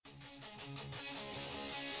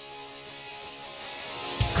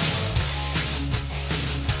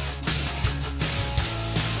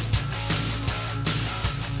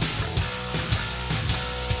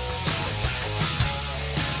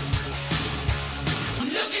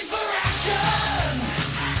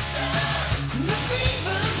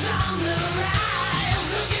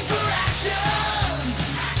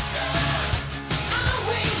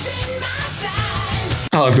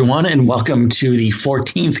Hello, everyone, and welcome to the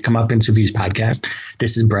 14th Comeuppance Reviews podcast.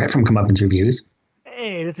 This is Brett from Comeuppance Reviews.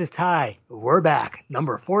 Hey, this is Ty. We're back.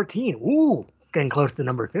 Number 14. Ooh, getting close to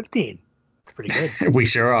number 15. It's pretty good. We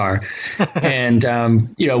sure are. And,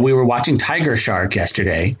 we were watching Tiger Shark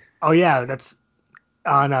yesterday. Oh, yeah, that's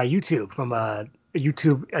on YouTube from a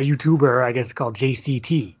YouTuber, I guess, called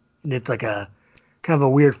JCT. And it's like a kind of a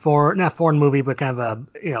weird not foreign movie, but kind of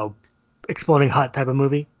a, exploding hut type of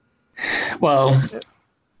movie. Well,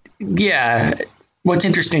 yeah. What's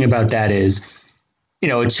interesting about that is,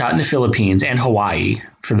 it's shot in the Philippines and Hawaii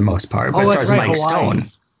for the most part. But That's right, Mike Hawaii.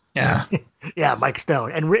 Stone. Yeah. Yeah, Mike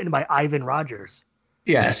Stone. And written by Ivan Rogers.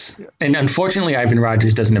 Yes. And unfortunately, Ivan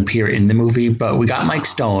Rogers doesn't appear in the movie, but we got Mike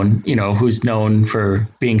Stone, who's known for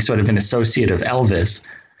being sort of an associate of Elvis.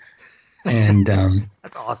 And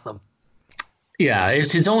that's awesome. Yeah,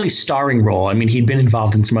 it's his only starring role. I mean, he'd been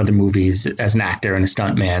involved in some other movies as an actor and a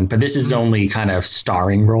stuntman, but this is his only kind of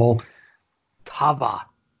starring role. Tava,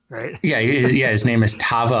 right? Yeah, his name is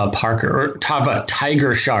Tava Parker, or Tava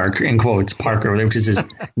Tiger Shark, in quotes, Parker, which is his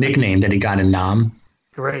nickname that he got in Nam.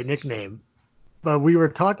 Great nickname. But we were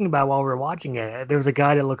talking about while we were watching it, there was a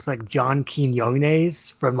guy that looks like John Quinones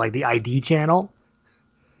from like the ID channel.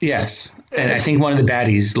 Yes, and I think one of the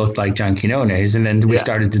baddies looked like John Quinones, and then we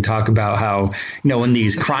started to talk about how, when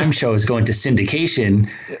these crime shows go into syndication,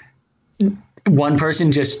 one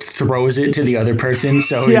person just throws it to the other person.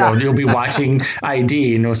 So, you'll be watching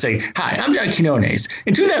ID and it'll say, "Hi, I'm John Quinones.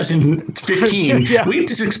 In 2015, we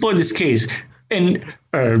just explored this case." And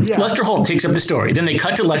Lester Holt takes up the story. Then they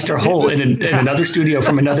cut to Lester Holt in another studio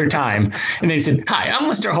from another time. And they said, "Hi, I'm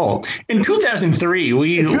Lester Holt. In 2003,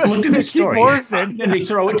 we looked at the story." And they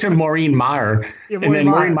throw it to Maureen Meyer. And then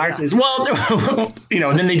Maureen Meyer says, "Well,"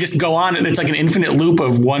 then they just go on. And it's like an infinite loop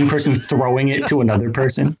of one person throwing it to another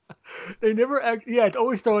person. They never act. Yeah, it's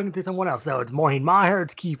always throwing it to someone else. So it's Maureen Meyer,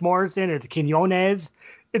 it's Keith Morrison, it's Quinones.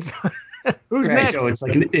 It's who's next? So it's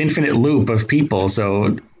like an infinite loop of people.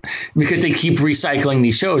 So because they keep recycling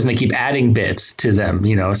these shows and they keep adding bits to them,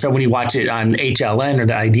 So when you watch it on HLN or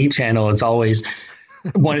the ID channel, it's always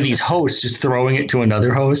one of these hosts just throwing it to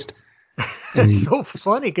another host. It's so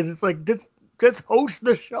funny because it's like just host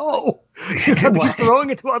the show. You have to keep throwing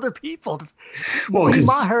it to other people. Maureen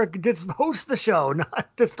Meyer just host the show, not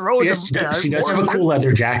just throw it. Yes, she does have a cool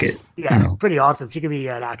leather jacket. Yeah, pretty awesome. She could be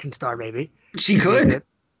an action star, maybe. She could.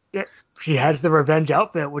 Yeah, she has the revenge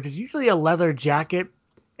outfit, which is usually a leather jacket,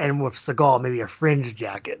 and with Seagal, maybe a fringe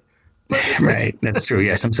jacket. Right, that's true.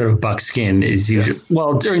 Yeah, some sort of buckskin is usually.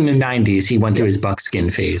 Well, during the 90s, he went through his buckskin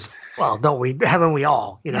phase. Well, haven't we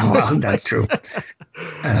all? Well, that's true.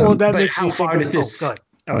 Well, that but makes how me far think does this?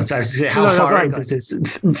 Oh, so I was say, how far does this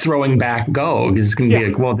throwing back go? Because it's going to be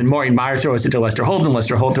like, well, then Maureen Meyer throws it to Lester Holt, and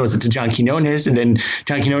Lester Holt throws it to John Quinones, and then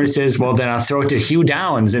John Quinones says, "Well, then I'll throw it to Hugh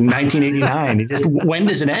Downs in 1989." When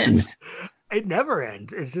does it end? It never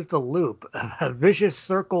ends. It's just a loop, a vicious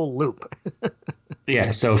circle loop.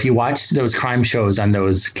 Yeah. So if you watch those crime shows on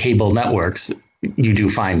those cable networks, you do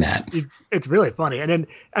find that. It's really funny. And then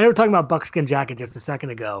I was talking about buckskin jacket just a second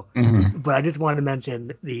ago, but I just wanted to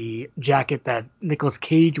mention the jacket that Nicolas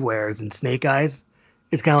Cage wears in Snake Eyes.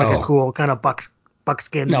 It's kind of like a cool kind of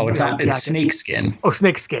buckskin. No, it's not. Jacket. It's snake skin. Oh,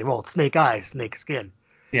 snake skin. Well, Snake Eyes, snake skin.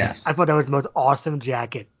 Yes. I thought that was the most awesome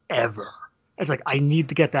jacket ever. It's like, I need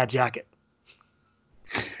to get that jacket.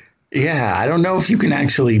 Yeah, I don't know if you can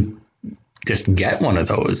actually just get one of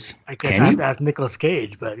those. I guess I have to ask Nicolas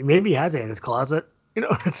Cage, but maybe he has it in his closet.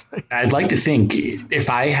 I'd like to think if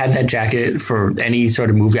I had that jacket for any sort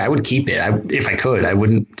of movie, I would keep it. If I could, I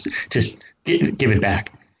wouldn't just give it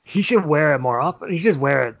back. He should wear it more often. He should just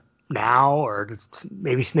wear it now, or just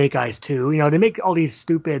maybe Snake Eyes 2. They make all these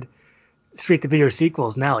stupid straight-to-video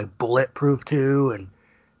sequels now, like Bulletproof 2 and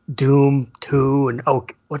Doom 2, and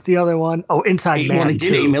what's the other one? Oh, Inside Man 2. Well, they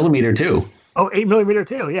did 8mm too. Oh, 8mm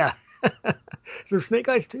too, yeah. So Snake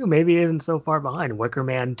Eyes 2 maybe isn't so far behind. Wicker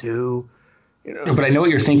Man 2. But I know what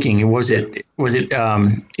you're thinking. Was it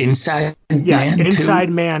Inside Man 2? Yeah, Inside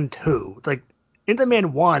Man 2. It's like Inside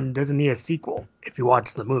Man 1 doesn't need a sequel if you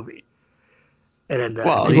watch the movie. And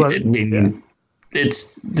then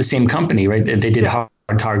it's the same company, right? They did Hard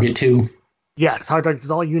Target 2. Yeah, it's Hard Target.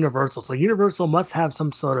 It's all Universal. So Universal must have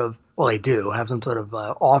some sort of, well, they do have some sort of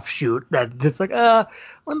offshoot that just like,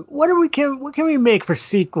 what can we make for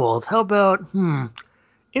sequels? How about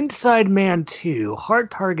Inside Man 2,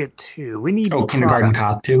 Hard Target 2. We need Kindergarten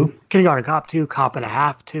Cop 2. Kindergarten Cop 2, Cop and a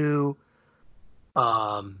Half 2.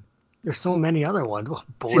 There's so many other ones.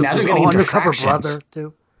 See, now they're getting into Undercover fractions. Brother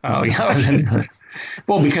 2. Oh, yeah.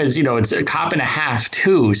 Well, because, it's a cop and a half,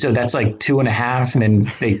 too. So that's like two and a half. And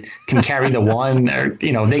then they can carry the one. Or,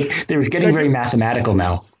 they're getting very mathematical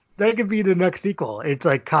now. That could be the next sequel. It's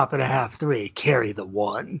like Cop and a Half 3, carry the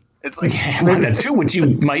one. It's like, yeah, well, that's true, which you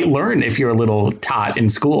might learn if you're a little tot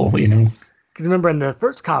in school, Because remember in the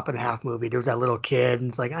first Cop and a Half movie, there was that little kid, and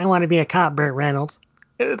it's like, I want to be a cop, Burt Reynolds.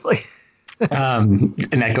 And it's like, and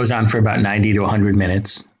that goes on for about 90 to 100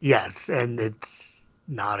 minutes. yes, and it's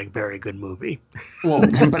not a very good movie. Well,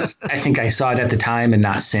 but I think I saw it at the time and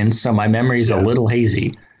not since, so my memory is a little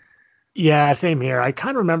hazy. Yeah, same here. I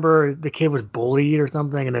kind of remember the kid was bullied or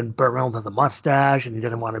something, and then Burt Reynolds has a mustache, and he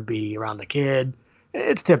doesn't want to be around the kid.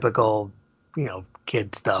 It's typical,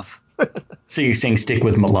 kid stuff. So you're saying stick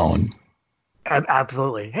with Malone?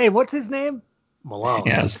 Absolutely. Hey, what's his name? Malone.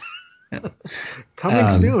 Yes.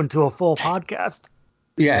 Coming soon to a full podcast.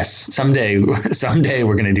 Yes, someday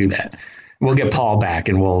we're going to do that. We'll get Paul back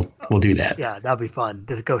and we'll do that. Yeah, that'll be fun.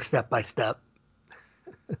 Just go step by step.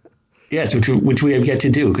 Yes, which we have yet to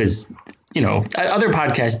do because, other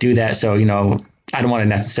podcasts do that. So, I don't want to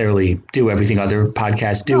necessarily do everything other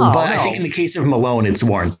podcasts do. No, but no. I think in the case of Malone, it's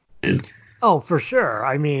warranted. Oh, for sure.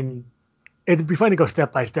 I mean, it'd be fun to go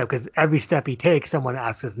step by step because every step he takes, someone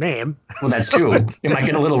asks his name. Well, that's true. It might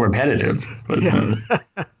get a little repetitive. But, yeah.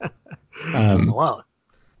 Malone.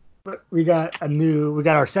 But we got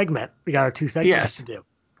our segment. We got our two segments to do.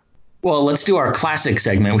 Well, let's do our classic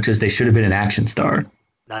segment, which is They Should Have Been an Action Star.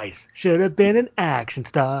 Nice. Should have been an action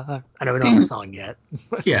star. I know we don't have a song yet.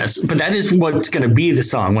 Yes, but that is what's going to be the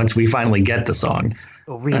song once we finally get the song.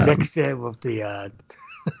 We'll remix it with the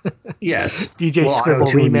yes DJ Scribble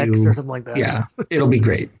remix or something like that. Yeah, it'll be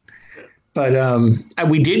great. But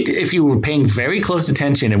we did, if you were paying very close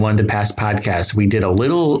attention in one of the past podcasts, we did a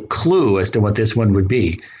little clue as to what this one would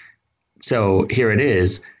be. So here it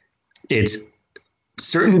is. It's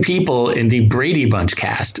certain people in the Brady Bunch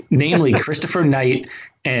cast, namely Christopher Knight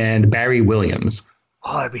and Barry Williams.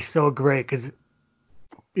 Oh, it'd be so great because,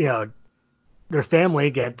 their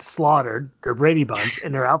family gets slaughtered, their Brady Bunch,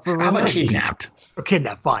 and they're out for revenge. How about kidnapped? Or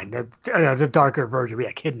kidnapped, fine. It's a darker version.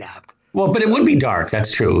 Yeah, kidnapped. Well, but it would be dark.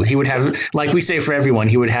 That's true. He would have, like we say for everyone,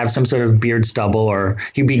 he would have some sort of beard stubble or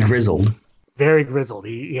he'd be grizzled. Very grizzled.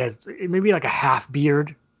 He has maybe like a half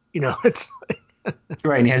beard. It's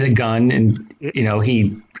right. And he has a gun and,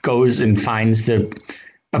 he goes and finds the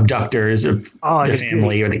abductors of the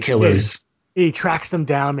family or the killers. He tracks them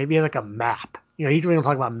down. Maybe he has like a map. He's really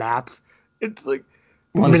talking about maps. It's like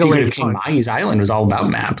the Secret of King Mahi's Island was all about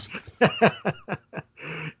maps.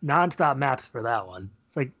 Non-stop maps for that one.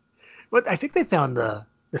 It's like, but I think they found the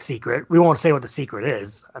secret. We won't say what the secret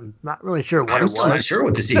is. I'm not really sure what it was. I'm still not sure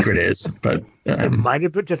what the secret is, but it might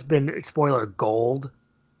have just been spoiler gold.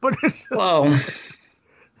 But well,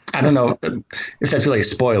 I don't know if that's really a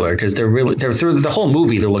spoiler because they're through the whole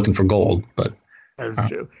movie. They're looking for gold, but that's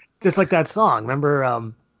true. Just like that song. Remember,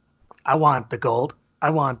 I want the gold. I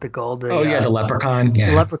want the gold. The leprechaun. Yeah.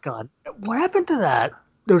 The leprechaun. What happened to that?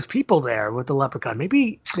 Those people there with the leprechaun.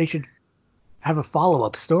 Maybe they should have a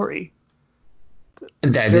follow-up story.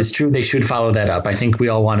 That is true. They should follow that up. I think we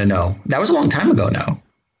all want to know. That was a long time ago now.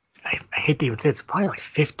 I hate to even say it's probably like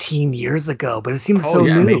 15 years ago, but it seems so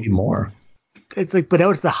new. Maybe more. It's like, but that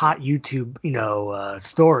was the hot YouTube,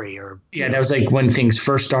 story that was like when things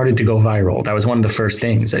first started to go viral. That was one of the first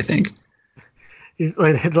things, I think. He's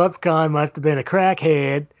like, Leprechaun must have been a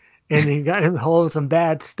crackhead, and he got him hold of some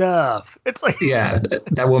bad stuff. It's like,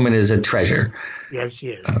 that woman is a treasure. Yes, she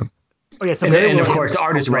is. And of course, the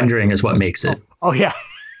artist rendering is what makes it. Oh yeah.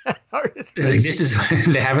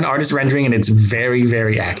 They have an artist rendering, and it's very,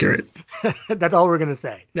 very accurate. That's all we're gonna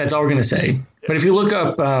say. But if you look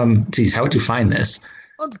up, how would you find this?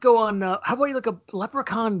 Let's go on. How about you look up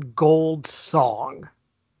Leprechaun Gold song?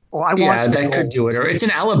 That could do it. Or it's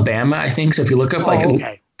in Alabama, I think. So if you look up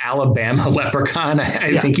Alabama Leprechaun,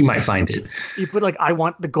 I think you might find it. You put I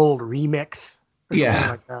want the gold remix. Or something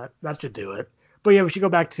like that. That should do it. But we should go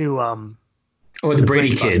back to or the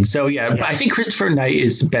Brady Kid. So I think Christopher Knight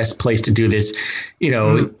is the best place to do this.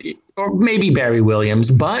 Or maybe Barry Williams,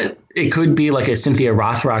 but it could be like a Cynthia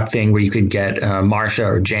Rothrock thing where you could get Marsha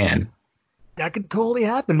or Jan. That could totally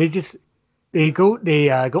happen. They go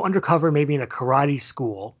undercover maybe in a karate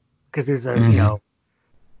school because there's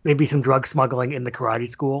maybe some drug smuggling in the karate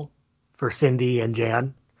school for Cindy and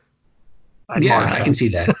Jan. And Marsha. I can see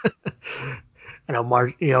that. I know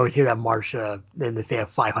you always hear that Marsha, then they say it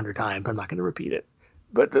 500 times. I'm not going to repeat it.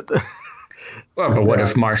 But what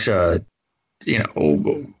if Marsha,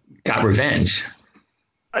 got revenge?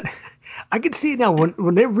 I can see it now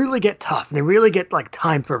when they really get tough and they really get like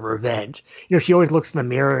time for revenge. She always looks in the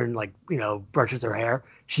mirror and like, brushes her hair.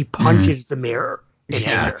 She punches the mirror in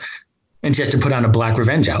Yeah. anger. And she has to put on a black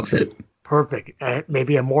revenge outfit. Perfect.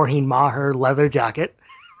 Maybe a Maureen Maher leather jacket.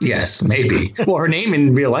 Yes, maybe. Well, her name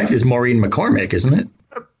in real life is Maureen McCormick, isn't it?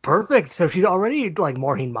 Perfect. So she's already like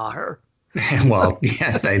Maureen Maher. Well,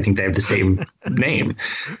 yes, I think they have the same name.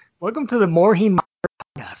 Welcome to the Maureen Maher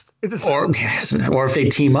podcast. Or if they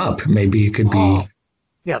team up, maybe it could be.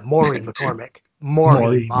 Yeah, Maureen McCormick.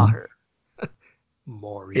 Maureen Maher.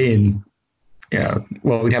 Maureen. Yeah,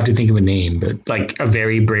 well, we'd have to think of a name, but like a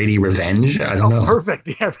very Brady revenge. I don't know. Perfect.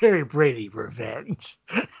 Yeah, very Brady revenge.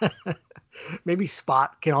 Maybe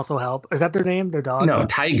Spot can also help. Is that their name? Their dog? No,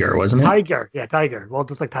 Tiger, wasn't it? Tiger. Yeah, Tiger. Well,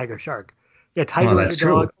 just like Tiger Shark. Yeah, Tiger was the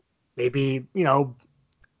dog. Maybe,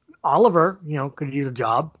 Oliver, could use a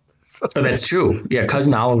job. Oh, that's true. Yeah,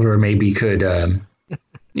 Cousin Oliver maybe could,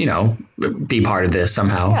 be part of this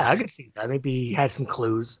somehow. Yeah, I could see that. Maybe he had some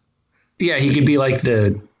clues. Yeah, he could be like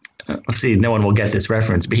let's see, no one will get this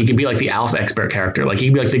reference, but he could be like the Alf expert character. Like he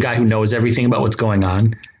could be like the guy who knows everything about what's going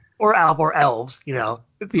on. Or Alf or Elves, Yeah,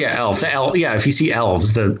 Elf. Yeah, if you see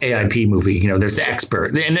Elves, the AIP movie, there's the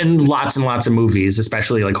expert, and then lots and lots of movies,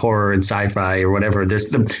 especially like horror and sci-fi or whatever. There's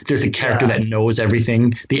the character that knows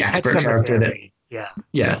everything, the expert character that.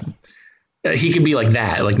 Yeah. He could be like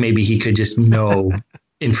that. Like maybe he could just know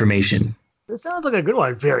information. It sounds like a good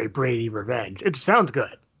one. Very Brady Revenge. It sounds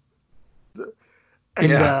good.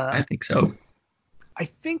 And, I think so. I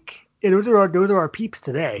think those are our peeps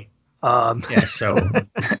today. Yeah, so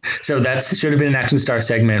that should have been an Action Star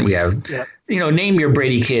segment. We have, name your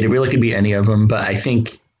Brady kid. It really could be any of them, but I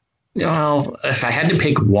think, if I had to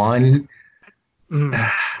pick one,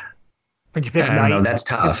 would you pick I don't know. That's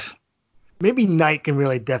tough. Maybe Knight can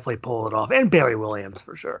really definitely pull it off, and Barry Williams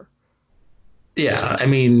for sure. Yeah, I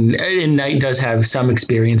mean, and Knight does have some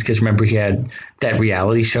experience because remember he had that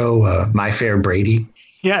reality show, My Fair Brady.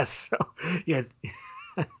 Yes, yes.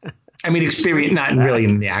 I mean, experience not really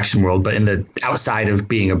in the action world, but in the outside of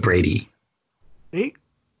being a Brady.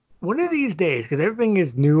 One of these days, because everything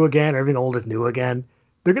is new again, everything old is new again,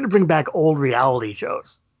 they're going to bring back old reality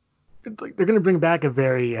shows. They're going to bring back a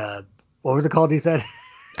very, what was it called, he said?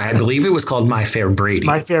 I believe it was called My Fair Brady.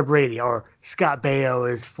 My Fair Brady, or Scott Baio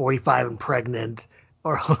is 45 and pregnant,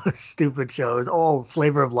 or stupid shows. Oh,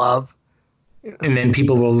 Flavor of Love. And then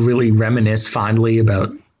people will really reminisce fondly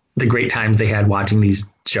about the great times they had watching these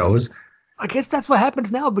shows. I guess that's what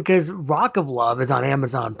happens now because Rock of Love is on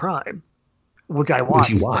Amazon Prime, which I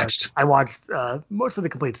watched. Which you watched. I watched most of the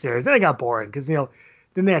complete series. Then it got boring because, then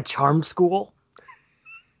they had Charm School.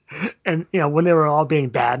 And, when they were all being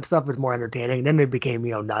bad and stuff, it was more entertaining. Then they became,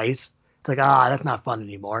 nice. It's like, that's not fun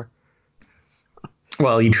anymore.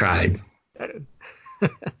 Well, you tried.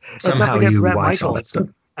 Somehow you watched all that stuff.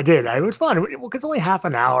 I did. It was fun. Well, it's only half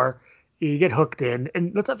an hour. You get hooked in.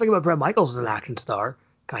 And let's not think about Bret Michaels as an action star,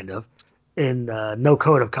 kind of, in No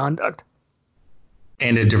Code of Conduct.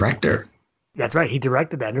 And a director. That's right. He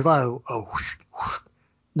directed that. And there's a lot of whoosh, whoosh,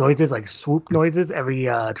 noises, like swoop noises, every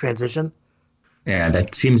transition. Yeah,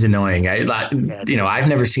 that seems annoying. I've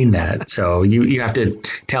never seen that. So you have to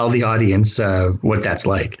tell the audience what that's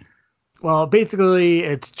like. Well, basically,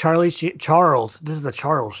 it's Charles. This is a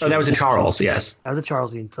Charles Sheen. Oh, that was a Charles, yes. That was a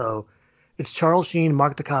Charles Sheen. So it's Charles Sheen,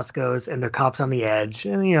 Mark Dacascos, and their cops on the edge,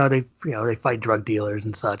 and they fight drug dealers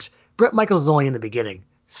and such. Bret Michaels is only in the beginning.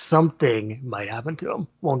 Something might happen to him.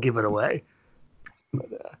 Won't give it away.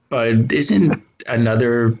 But isn't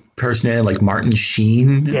another person in it, like Martin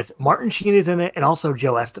Sheen? Yes, Martin Sheen is in it, and also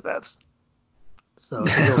Joe Estevez. So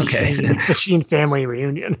okay, it's a Sheen family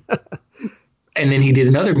reunion. And then he did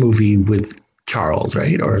another movie with Charles,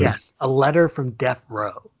 right? Or yes, A Letter from Death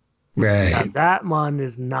Row. Right. Now, that one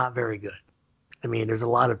is not very good. I mean, there's a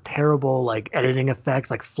lot of terrible like editing effects,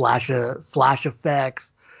 like flash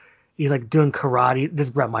effects. He's like doing karate. This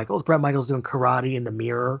is Bret Michaels. Bret Michaels doing karate in the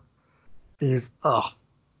mirror.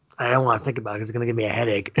 I don't want to think about it because it's going to give me a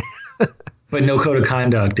headache. But No Code of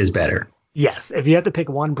Conduct is better. Yes, if you have to pick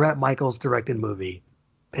one Bret Michaels directed movie,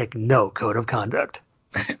 pick No Code of Conduct.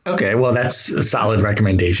 Okay, well, that's a solid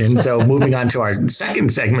recommendation. So moving on to our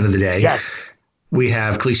second segment of the day. Yes. We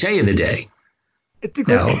have Cliche of the Day. It's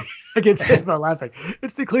the I can't say about laughing.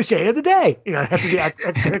 It's the cliche of the day. I have to be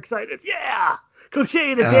extra excited. Yeah.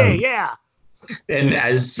 Cliche of the day. Yeah. And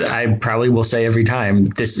as I probably will say every time,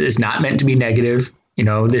 this is not meant to be negative.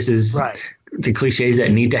 This is the cliches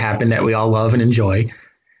that need to happen that we all love and enjoy.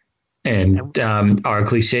 And our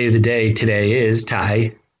cliche of the day today is,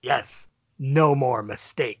 Ty. Yes. No more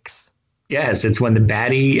mistakes. Yes, it's when the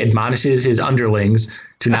baddie admonishes his underlings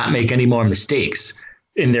to not make any more mistakes.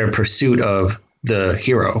 in their pursuit of the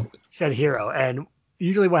hero. Said hero. And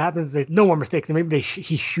usually what happens is there's no more mistakes. And maybe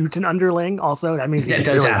he shoots an underling also. That means That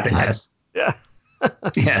does really happen, bad. yes. Yeah.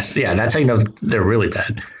 Yes, yeah, that's how you know they're really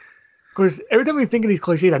bad. Of course, every time we think of these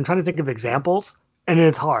cliches, I'm trying to think of examples, and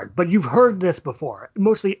it's hard. But you've heard this before.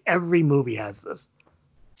 Mostly every movie has this.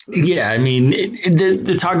 Yeah, I mean,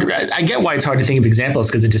 it's hard to, I get why it's hard to think of examples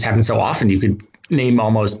because it just happens so often. You could name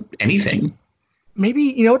almost anything.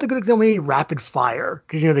 Maybe, what's a good example? Maybe rapid fire.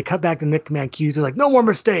 Because, they cut back to Nick Mancuso. They're like, no more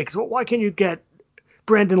mistakes. Well, why can't you get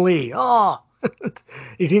Brandon Lee? Oh,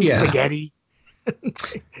 he's eating spaghetti.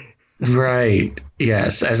 Right.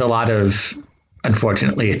 Yes. As a lot of,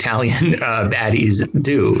 unfortunately, Italian baddies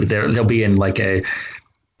do. They'll be in like an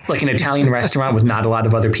Italian restaurant with not a lot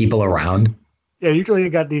of other people around. Yeah, usually you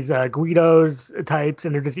got these Guidos types,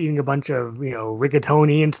 and they're just eating a bunch of,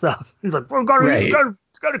 rigatoni and stuff. He's like, well,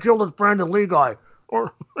 gotta kill this Brandon Lee guy.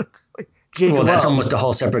 Or like well, that's almost a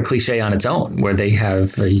whole separate cliche on its own, where they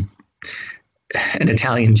have an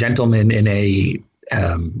Italian gentleman in a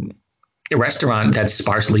restaurant that's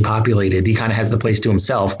sparsely populated. He kind of has the place to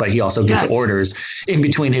himself, but he also gets orders in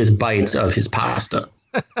between his bites of his pasta.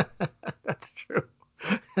 That's true.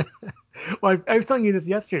 Well, I was telling you this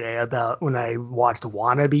yesterday about when I watched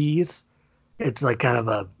Wannabes. It's like kind of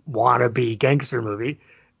a wannabe gangster movie.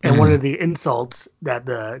 And one of the insults that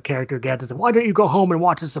the character gets is, why don't you go home and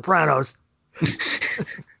watch The Sopranos?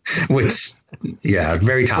 Which, yeah,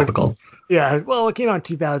 very topical. Well, it came out in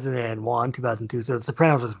 2001, 2002, so The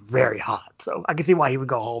Sopranos was very hot. So I can see why he would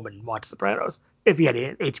go home and watch Sopranos if he had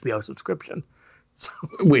an HBO subscription. So,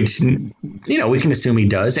 which, we can assume he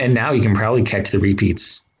does. And now you can probably catch the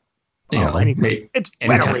repeats. Anytime. It's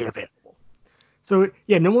readily available. So,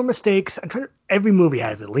 yeah, no more mistakes. Every movie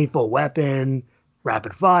has it. Lethal Weapon,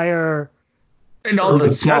 Rapid Fire. And all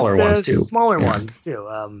the smaller ones, too. Smaller ones, too.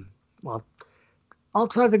 Well, I'll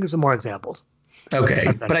try to think of some more examples. Okay.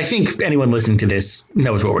 But I think anyone listening to this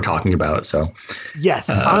knows what we're talking about. So, yes.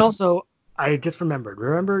 I just remembered.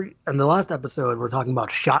 Remember in the last episode, we're talking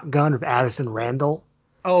about Shotgun of Addison Randall?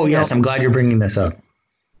 Oh, yes. I'm glad you're bringing this up.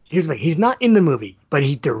 He's not in the movie, but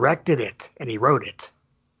he directed it and he wrote it.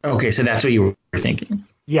 Okay, so that's what you were thinking.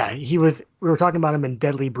 Yeah, we were talking about him in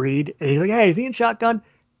Deadly Breed, and he's like, hey, is he in Shotgun?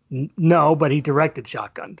 No, but he directed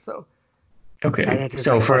Shotgun, so. Okay,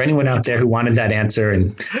 so for anyone out there who wanted that answer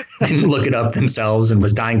and didn't look it up themselves and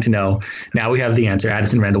was dying to know, now we have the answer.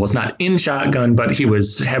 Addison Randall was not in Shotgun, but he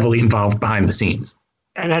was heavily involved behind the scenes.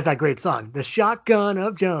 And has that great song, The Shotgun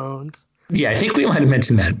of Jones. Yeah, I think we might have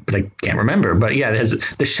mentioned that, but I can't remember. But yeah, it has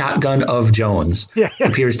The Shotgun of Jones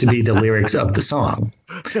appears to be the lyrics of the song.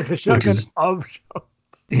 The Shotgun of Jones.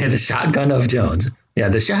 Yeah, The Shotgun of Jones. Yeah,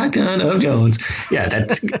 The Shotgun of Jones. Yeah,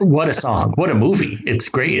 that's what a song. What a movie. It's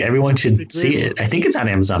great. Everyone should see it. I think it's on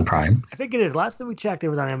Amazon Prime. I think it is. Last time we checked, it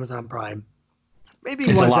was on Amazon Prime. Maybe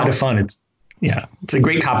it's a lot of fun. It's a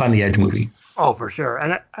great cop on the edge movie. Oh, for sure.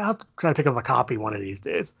 And I'll have to try to pick up a copy one of these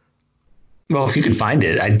days. Well, if you can find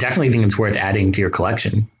it, I definitely think it's worth adding to your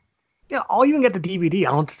collection. Yeah, I'll even get the DVD.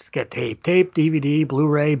 I don't just get tape, DVD,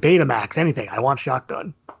 Blu-ray, Betamax, anything. I want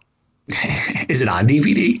Shotgun. Is it on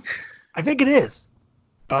DVD? I think it is.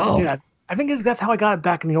 Oh. Yeah, I think that's how I got it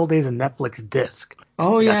back in the old days of Netflix disc.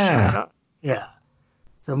 Oh, yeah. Yeah.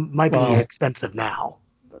 So it might be expensive now.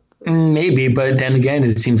 Maybe, but then again,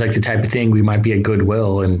 it seems like the type of thing we might be at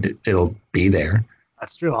Goodwill and it'll be there.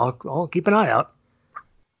 That's true. I'll keep an eye out.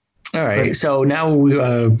 All right. So now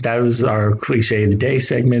that was our cliche of the day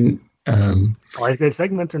segment. All these great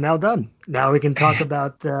segments are now done. Now we can talk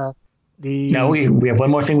about the. No, we have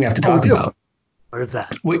one more thing we have to talk about. What is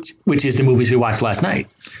that? Which is the movies we watched last night.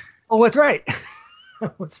 Oh, that's right.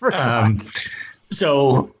 Let's forget.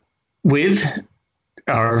 So with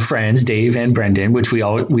our friends Dave and Brendan, which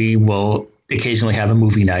we will occasionally have a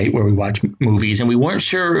movie night where we watch movies, and we weren't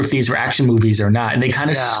sure if these were action movies or not, and they kind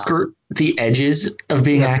of skirt the edges of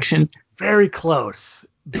being action. Very close.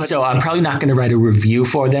 So I'm probably not going to write a review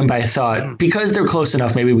for them, but I thought because they're close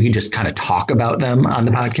enough, maybe we can just kind of talk about them on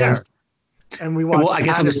the podcast. Sure. And we watched. Well, I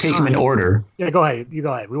guess I'll just take them in order. Yeah, go ahead. You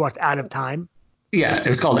go ahead. We watched Out of Time. Yeah, it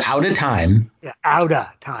was called Out of Time. Yeah, Out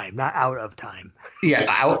of Time, not Out of Time. Yeah,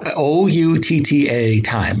 OUTTA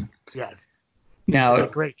Time. Yes. Now, it's a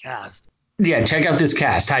great cast. Yeah, check out this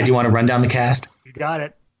cast. Ty, do you want to run down the cast? You got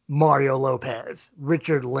it. Mario Lopez,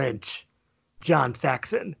 Richard Lynch, John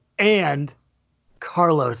Saxon, and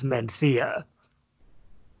Carlos Mencia.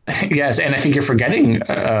 Yes, and I think you're forgetting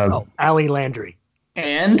Ali Landry.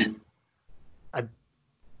 And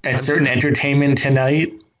a certain Entertainment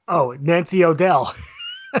Tonight. Oh, Nancy O'Dell.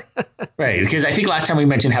 Right, because I think last time we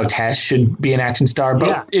mentioned how Tess should be an action star,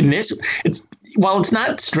 but in this, while it's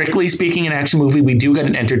not strictly speaking an action movie, we do get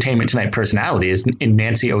an Entertainment Tonight personality as in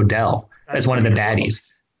Nancy O'Dell as one of the baddies.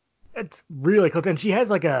 It's really cool, and she has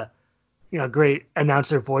like a great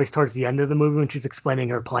announcer voice towards the end of the movie when she's explaining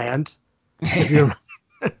her plans. If you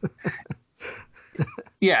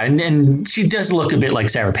Yeah, and she does look a bit like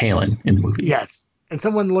Sarah Palin in the movie. Yes, and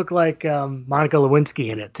someone looked like Monica Lewinsky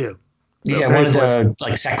in it too. So yeah, one of the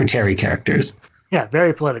like secretary characters. Yeah,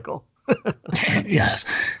 very political. Yes.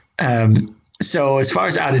 So as far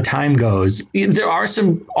as Out of Time goes, there are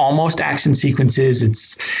some almost action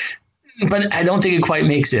sequences. But I don't think it quite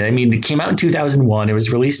makes it. I mean, it came out in 2001. It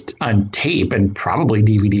was released on tape and probably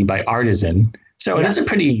DVD by Artisan. So That's a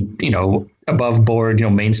pretty, above board,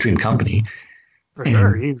 mainstream company. For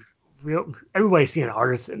sure. Everybody's seen an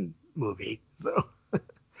Artisan movie. So.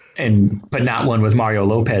 But not one with Mario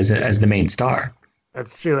Lopez as the main star.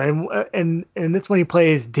 That's true. And this one he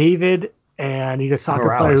plays David, and he's a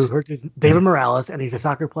soccer player who hurts his David Morales, and he's a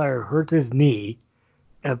soccer player who hurts his knee.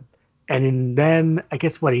 And then I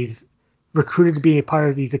guess he's recruited to be a part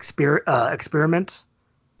of these experiments.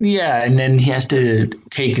 Yeah, and then he has to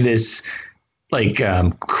take this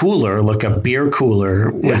cooler, a beer cooler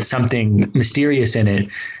with something mysterious in it.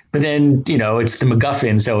 But then, it's the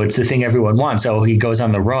MacGuffin, so it's the thing everyone wants. So he goes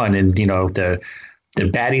on the run, and the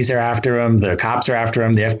baddies are after him, the cops are after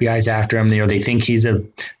him, the FBI's after him. They think he's a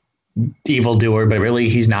evildoer, but really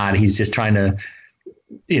he's not. He's just trying to,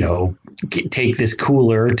 take this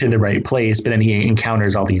cooler to the right place. But then he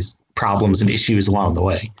encounters all these problems and issues along the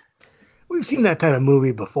way. We've seen that kind of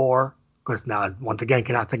movie before. Of course, now once again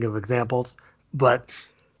cannot think of examples, but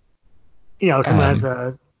someone has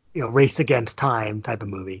a race against time type of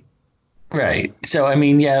movie. Right. So I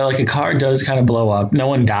mean, yeah, a car does kind of blow up. No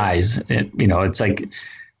one dies. It's like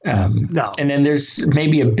no. And then there's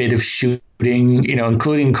maybe a bit of shooting,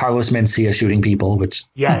 including Carlos Mencia shooting people, which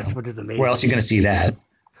which is amazing. Where else are you going to see that?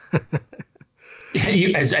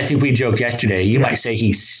 As I think we joked yesterday, you might say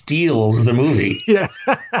he steals the movie. Yeah.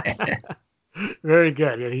 Very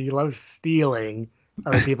good. Yeah, he loves stealing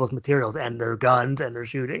other people's materials and their guns and their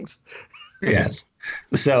shootings. Yes.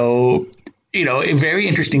 So, a very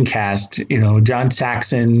interesting cast, John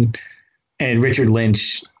Saxon and Richard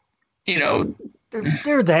Lynch,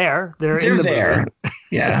 they're there. They're there.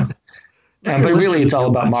 Yeah. But really it's all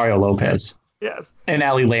about Mario Lopez. Yes. And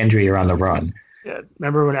Ali Landry are on the run. Yeah.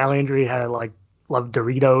 Remember when Ali Landry had loved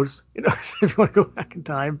Doritos, if you want to go back in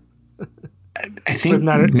time? I think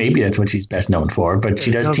maybe that's what she's best known for, but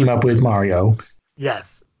she does team up with Mario.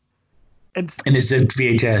 Yes. And it's a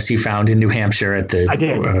VHS you found in New Hampshire at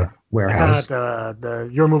the warehouse. I found it at the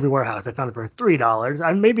Your Movie Warehouse. I found it for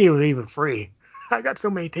 $3. Maybe it was even free. I got so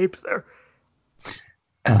many tapes there.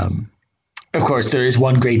 Of course, there is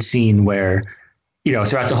one great scene where,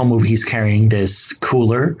 throughout the whole movie, he's carrying this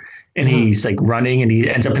cooler and he's running and he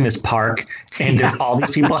ends up in this park and there's all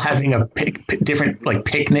these people having different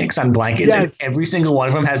picnics on blankets and every single one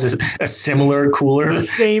of them has a similar cooler. The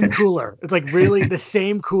same cooler. It's really the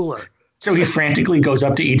same cooler. So he frantically goes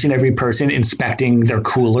up to each and every person inspecting their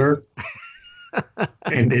cooler.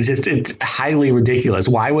 And it's highly ridiculous.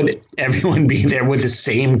 Why would everyone be there with the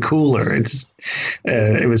same cooler? It was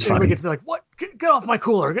funny. Everybody gets to be like, what? Get off my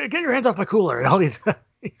cooler. Get your hands off my cooler. And all these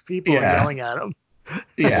people are yelling at him.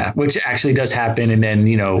 Yeah, which actually does happen. And then,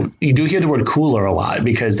 you do hear the word cooler a lot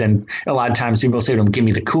because then a lot of times people say to them, give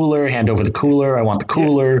me the cooler, hand over the cooler. I want the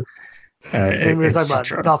cooler. And we were talking about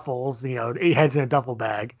duffels, 8 heads in a duffel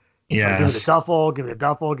bag. Yeah. Give me the duffel, give me the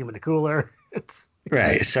duffel, give me the cooler.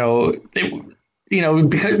 Right. So,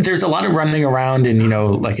 because there's a lot of running around and,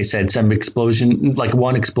 like I said, some explosion,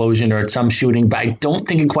 one explosion or some shooting, but I don't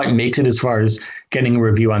think it quite makes it as far as getting a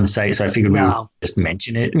review on the site. So I figured we would just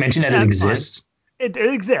mention that it exists. It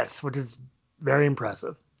exists, which is very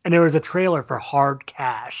impressive. And there was a trailer for Hard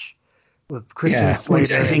Cash with Christian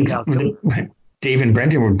Slater. I think Dave and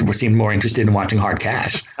Brendan seemed more interested in watching Hard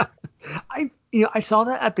Cash. I saw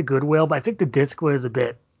that at the Goodwill, but I think the disc was a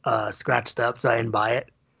bit scratched up, so I didn't buy it.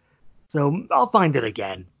 So I'll find it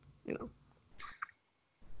again.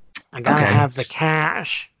 I gotta have the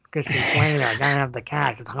cash. Christian Slater, I gotta have the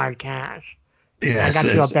cash. It's Hard Cash. Yes, I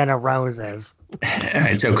got you a bed of roses. All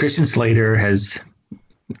right, so Christian Slater has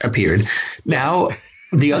appeared. Now,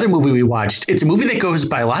 the other movie we watched, it's a movie that goes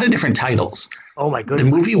by a lot of different titles. Oh my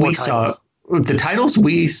goodness! The movie we saw, the title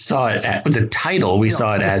we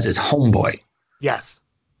saw it as is Homeboy. Yes.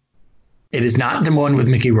 It is not the one with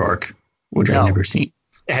Mickey Rourke, which I've never seen.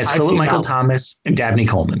 It has Philip Michael Thomas and Dabney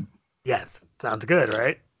Coleman. Yes, sounds good,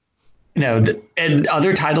 right? No, and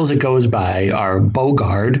other titles it goes by are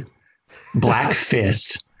Bogard, Black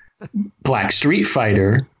Fist, Black Street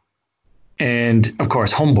Fighter, and of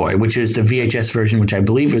course Homeboy, which is the VHS version, which I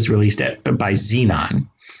believe was released by Xenon.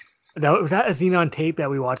 Was that a Xenon tape that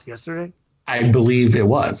we watched yesterday? I believe it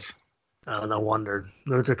was. Oh, no wonder.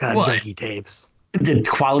 Those are kind of junky tapes. The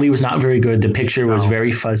quality was not very good. The picture was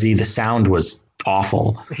very fuzzy. The sound was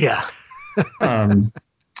awful. Yeah.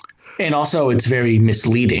 And also it's very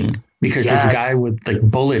misleading because there's a guy with like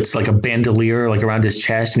bullets, like a bandolier, like around his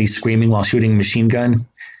chest, and he's screaming while shooting a machine gun.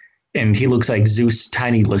 And he looks like Zeus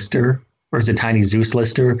Tiny Lister, or is it Tiny Zeus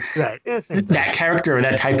Lister? Right. Yeah, that character,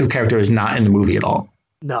 that type of character is not in the movie at all.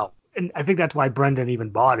 No. And I think that's why Brendan even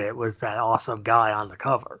bought it, was that awesome guy on the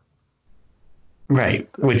cover. Right,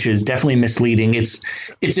 which is definitely misleading. It's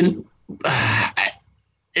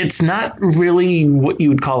not really what you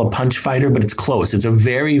would call a punch fighter, but it's close. It's a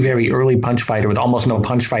very, very early punch fighter with almost no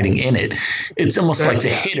punch fighting in it. It's almost like the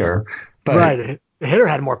hitter. But, right, the hitter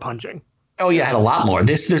had more punching. Oh yeah, it had a lot more.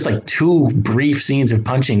 There's like 2 brief scenes of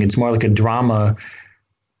punching. It's more like a drama.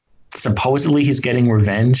 Supposedly he's getting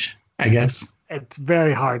revenge, I guess. It's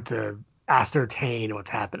very hard to ascertain what's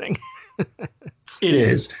happening. It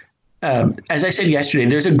is. As I said yesterday,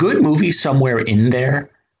 there's a good movie somewhere in there,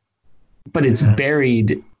 but it's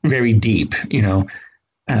buried very deep, you know.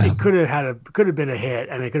 It could have been a hit,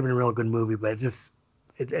 and it could have been a real good movie, but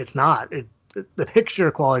it's not. The picture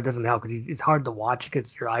quality doesn't help because it's hard to watch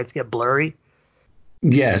because your eyes get blurry.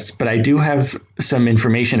 Yes, but I do have some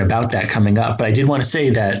information about that coming up. But I did want to say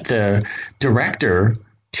that the director,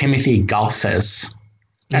 Timothy Galfes,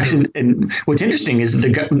 actually, and what's interesting is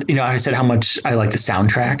I said how much I like the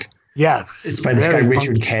soundtrack. Yeah, it's by this guy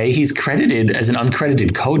Richard Kay. He's credited as an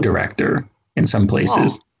uncredited co-director in some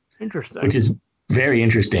places. Oh, interesting. Which is very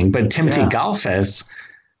interesting. But Timothy Galfes,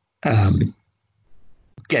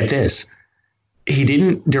 get this, he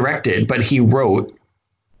didn't direct it, but he wrote,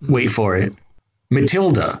 wait for it,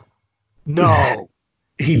 Matilda. No.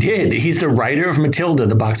 He did. He's the writer of Matilda,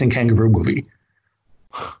 the boxing kangaroo movie.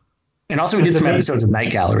 And also he did some episodes of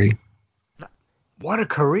Night Gallery. What a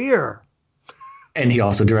career. And he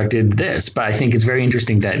also directed this, but I think it's very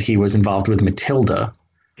interesting that he was involved with Matilda.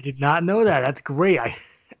 I did not know that. That's great.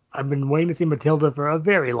 I've been waiting to see Matilda for a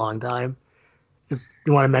very long time.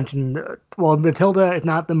 You want to mention, Matilda is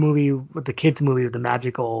not the movie with the kids movie with the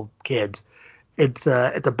magical kids. It's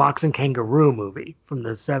a boxing kangaroo movie from the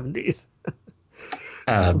 70s.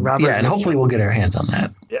 And hopefully we'll get our hands on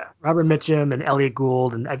that. Yeah, Robert Mitchum and Elliot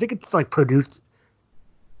Gould, and I think it's like produced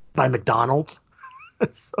by McDonald's.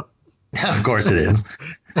 So. Of course it is.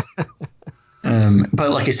 But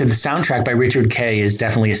like I said, the soundtrack by Richard Kay is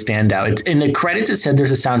definitely a standout. In the credits, it said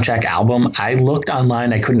there's a soundtrack album. I looked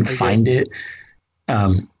online. I couldn't find it.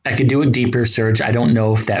 I could do a deeper search. I don't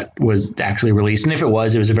know if that was actually released. And if it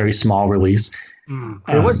was a very small release.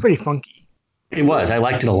 It was pretty funky. It was. I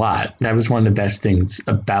liked it a lot. That was one of the best things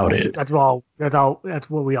about it. That's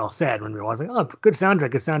what we all said when we were watching. Oh, good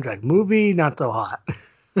soundtrack. Movie, not so hot.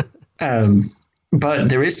 But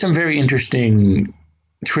there is some very interesting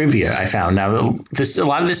trivia I found. Now, a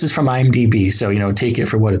lot of this is from IMDb, so take it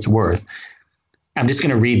for what it's worth. I'm just going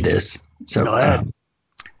to read this. So, go ahead.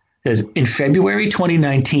 It says, in February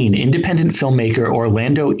 2019, independent filmmaker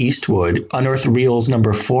Orlando Eastwood unearthed reels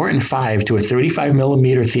number 4 and 5 to a 35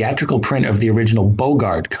 millimeter theatrical print of the original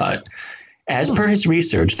Bogart cut. As per his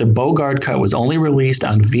research, the Bogart cut was only released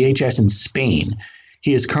on VHS in Spain.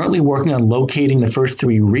 He is currently working on locating the first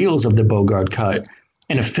 3 reels of the Bogart cut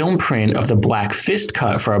and a film print of the Black Fist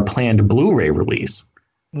cut for a planned Blu-ray release.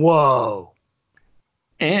 Whoa.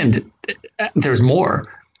 And there's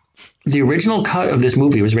more. The original cut of this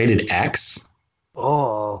movie was rated X.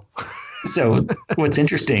 Oh. So what's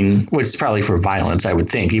interesting, was probably for violence, I would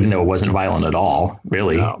think, even though it wasn't violent at all,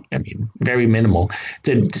 really. No. I mean, very minimal.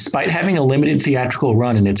 Despite having a limited theatrical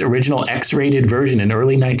run in its original X-rated version in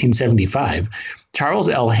early 1975, Charles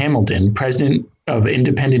L. Hamilton, president of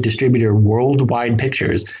independent distributor Worldwide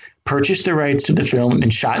Pictures, purchased the rights to the film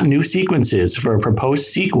and shot new sequences for a proposed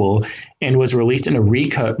sequel and was released in a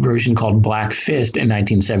recut version called Black Fist in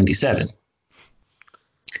 1977.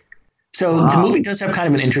 So The movie does have kind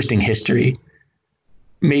of an interesting history.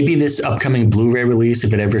 Maybe this upcoming Blu-ray release,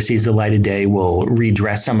 if it ever sees the light of day, will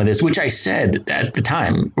redress some of this, which I said at the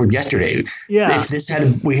time or yesterday. Yeah. If this had,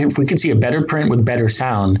 if we could see a better print with better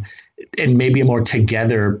sound and maybe a more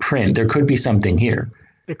together print, there could be something here.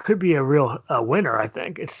 It could be a real winner, I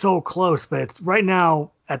think. It's so close, but it's right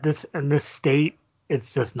now in this state,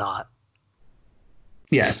 it's just not.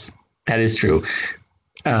 Yes, that is true.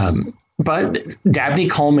 But Dabney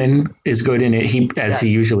Coleman is good in it. He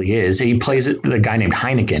usually is. He plays the guy named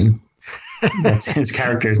Heineken. That's his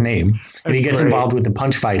character's name. And he gets involved with the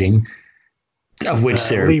punch fighting, of which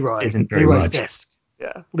there isn't very much. Fisk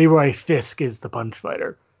Yeah. Leroy Fisk is the punch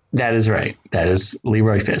fighter. That is right. That is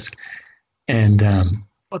Leroy Fisk. And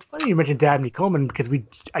Well, it's funny you mentioned Dabney Coleman because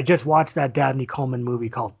I just watched that Dabney Coleman movie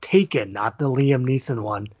called Taken, not the Liam Neeson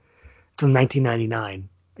one. It's from 1999.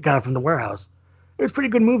 I got it from the warehouse. It was a pretty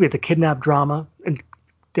good movie. It's a kidnap drama, and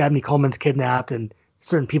Dabney Coleman's kidnapped, and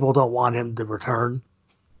certain people don't want him to return.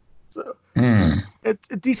 So it's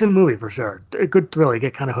a decent movie for sure. A good thriller. You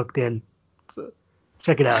get kind of hooked in. So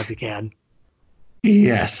check it out if you can.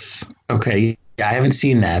 yes. Okay. Yeah, I haven't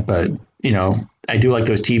seen that, but I do like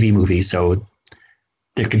those TV movies, so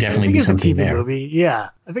there could definitely be something there. I think it was a TV movie. Yeah,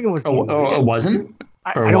 I think it was a TV movie. Oh, it wasn't?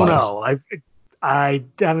 I don't know. I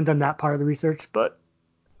haven't done that part of the research, but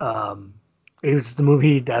it was just a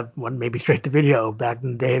movie that went maybe straight to video back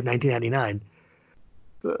in the day of 1999.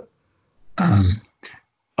 So.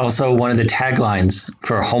 Also, one of the taglines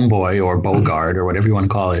for Homeboy or Bogart or whatever you want to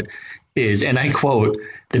call it is, and I quote,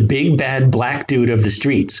 "The big bad black dude of the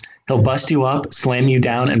streets. He'll bust you up, slam you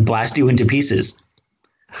down, and blast you into pieces."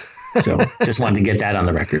 So just wanted to get that on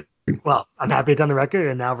the record. Well, I'm happy it's on the record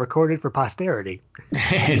and now recorded for posterity.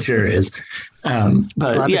 It sure is.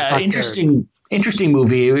 But yeah, posterity. interesting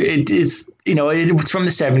movie. It is, it's from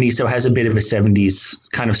the 70s, so it has a bit of a 70s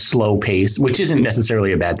kind of slow pace, which isn't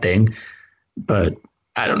necessarily a bad thing. But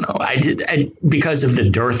I don't know. Because of the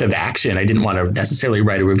dearth of action, I didn't want to necessarily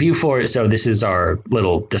write a review for it. So this is our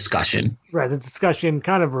little discussion. Right, the discussion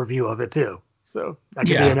kind of review of it too. So that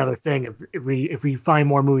could be another thing if we find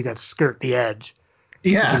more movies that skirt the edge.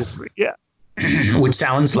 Yeah. Yeah. Which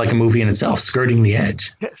sounds like a movie in itself, Skirting the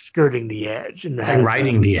Edge. Skirting the Edge. And it's like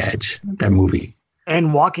Riding the Edge, that movie.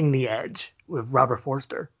 And Walking the Edge with Robert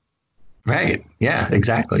Forster. Right. Yeah,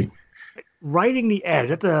 exactly. Riding the Edge,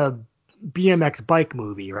 that's a BMX bike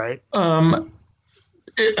movie, right?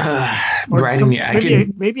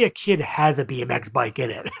 Maybe a kid has a BMX bike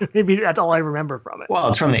in it. Maybe that's all I remember from it. Well,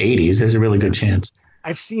 it's from the 80s. There's a really good chance.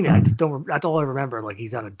 I've seen it. I just don't. That's all I remember. Like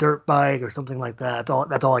he's on a dirt bike or something like that.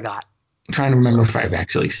 That's all I got. I'm trying to remember if I've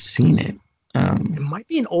actually seen it. It might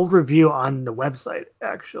be an old review on the website,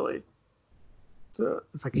 actually. So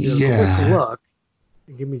if I can do a quick look,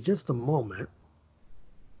 give me just a moment.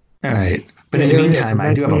 All right. But in the meantime,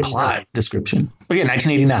 I do have a plot description. Oh, yeah,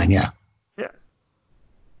 1989, yeah. Yeah.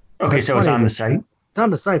 Okay, that's so it's on the site? It's on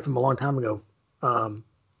the site from a long time ago.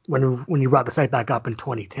 When you brought the site back up in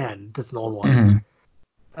 2010. Just an old one.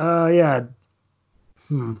 Mm-hmm. Yeah.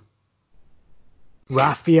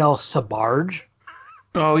 Raphael Sbarge.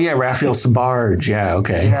 Oh, yeah, Raphael Sbarge. Yeah,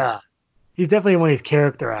 okay. Yeah. He's definitely one of these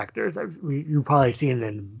character actors. You've probably seen it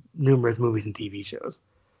in numerous movies and TV shows.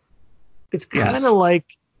 It's kind of like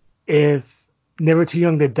if Never Too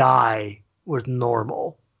Young to Die was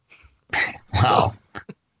normal. Wow.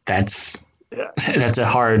 That's a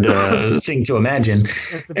hard thing to imagine.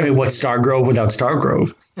 I mean, what's Stargrove without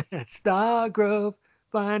Stargrove? Stargrove,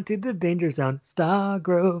 flying to the danger zone.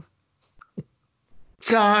 Stargrove.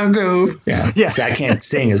 Stargrove. Yeah. So I can't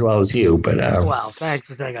sing as well as you, but well, thanks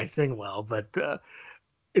for saying I sing well, but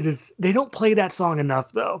it is. They don't play that song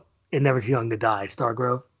enough though. In Never Too Young to Die,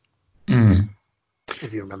 Stargrove.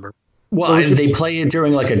 If you remember. Well, they play it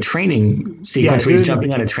during like a training sequence where he's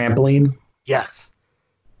jumping on a trampoline. Yes.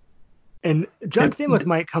 And John Stamos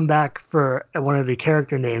might come back for one of the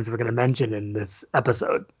character names we're going to mention in this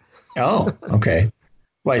episode. Oh, okay.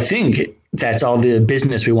 Well, I think that's all the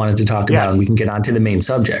business we wanted to talk about, and we can get on to the main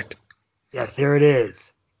subject. Yes, here it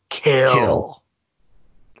is. Kill.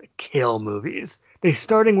 The Kill movies. They're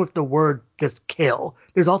starting with the word just kill.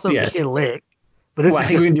 There's also Kill It. But I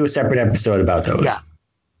think we're going to do a separate episode about those. Yeah.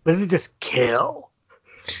 But this is just Kill.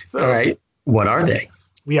 So, all right. What are they?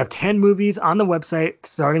 We have 10 movies on the website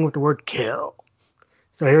starting with the word kill.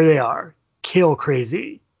 So here they are. Kill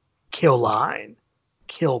Crazy, Kill Line,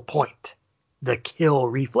 Kill Point, The Kill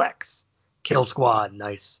Reflex, Kill Squad,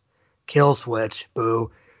 nice, Kill Switch,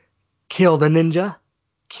 boo, Kill the Ninja,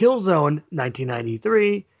 Kill Zone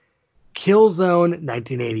 1993, Kill Zone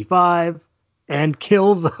 1985, and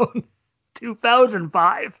Kill Zone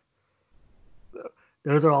 2005. So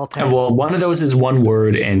those are all 10. Well, one of those is one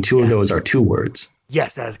word and two of those are two words.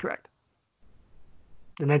 Yes, that is correct.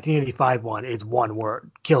 The 1985 one is one word,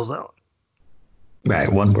 Killzone. Right,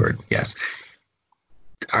 one word, yes.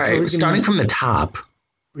 All right, starting from the top.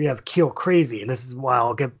 We have Kill Crazy, and this is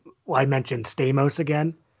why I mentioned Stamos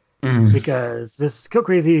again, because this Kill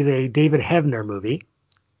Crazy is a David Heavener movie.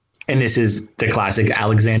 And this is the classic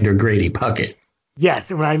Alexander Grady Puckett.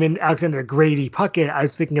 Yes, and when I meant Alexander Grady Puckett, I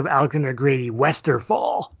was thinking of Alexander Grady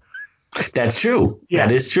Westerfall. That's true. Yeah.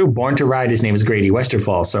 That is true. Born to Ride, his name is Grady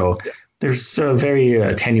Westerfall. So There's a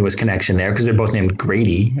very tenuous connection there because they're both named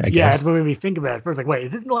Grady, I Yeah, guess. that's what made me think about it first. Like, wait,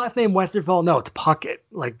 is his last name Westerfeld? No, it's Puckett.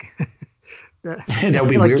 Like, That would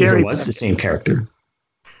be like weird if it Gary was the Puckett. same character.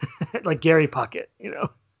 Like Gary Puckett, you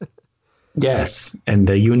know. Yes, and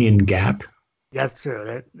the Union Gap. That's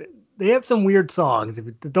true. They have some weird songs. If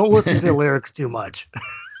you don't listen to the lyrics too much.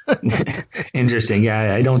 Interesting.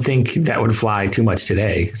 Yeah, I don't think that would fly too much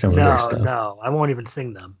today, some of their No, stuff. no, I won't even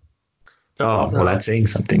sing them. Oh, well, So that's saying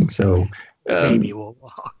something. So, maybe um,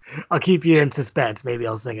 I'll keep you in suspense. Maybe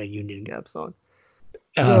I'll sing a Union Gap song.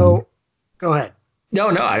 um, So go ahead. no,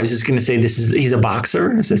 I was just going to say he's a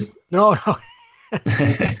boxer. Is this? No,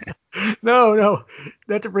 no, no.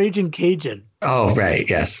 That's Raging Cajun. Oh, right.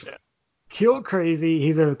 Yes. Kill Crazy.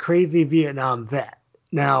 He's a crazy Vietnam vet.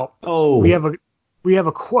 Now we Oh, have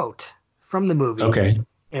a quote from the movie, okay.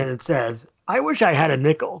 and it says, "I wish I had a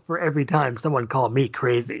nickel for every time someone called me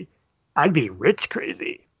crazy. I'd be rich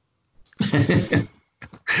crazy."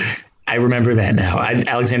 I remember that now.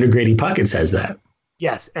 Alexander Grady Puckett says that.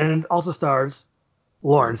 Yes, and it also stars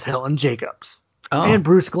Lawrence Hilton Jacobs Oh, and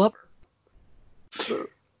Bruce Glover.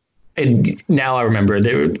 and now I remember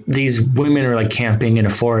these women are like camping in a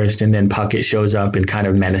forest, and then Puckett shows up and kind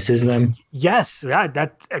of menaces them. Yes, yeah,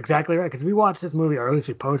 that's exactly right. Because we watched this movie, or at least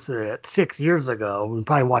we posted it 6 years ago. We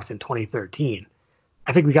probably watched it in 2013.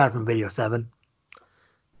 I think we got it from Video 7.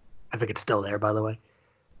 I think it's still there, by the way.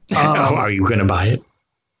 Oh, are you going to buy it?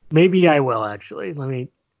 Maybe I will actually.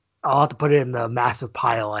 I'll have to put it in the massive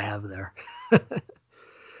pile I have there.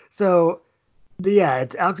 So, yeah,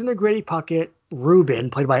 it's Alexander Grady Puckett, Ruben,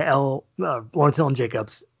 played by Lawrence Hilton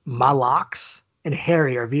Jacobs, Malox, and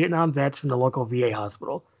Harry are Vietnam vets from the local VA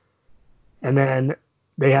hospital. And then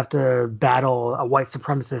they have to battle a white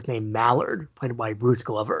supremacist named Mallard, played by Bruce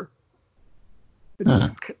Glover. Huh.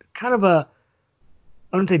 Kind of I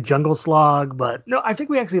wouldn't say jungle slog, but no, I think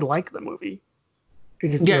we actually like the movie. It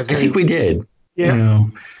just, Yeah, it's I think very, we did. You yeah,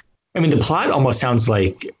 know, I mean, the plot almost sounds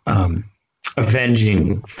like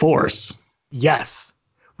Avenging Force, yes.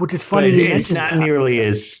 Which is but funny you it's mentioned not that. nearly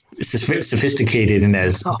as sophisticated and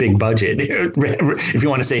as big budget, if you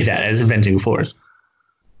want to say that, as Avenging Force.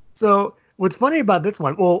 So what's funny about this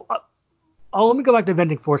one? Well, let me go back to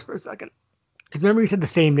Avenging Force for a second. Because remember you said the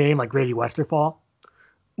same name like Grady Westerfall?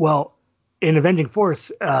 Well, in Avenging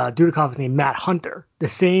Force, Dudikoff is named Matt Hunter, the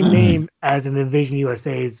same Mm. name as in Invasion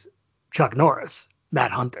USA's Chuck Norris,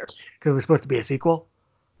 Matt Hunter, because it was supposed to be a sequel.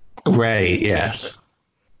 Right. Yes.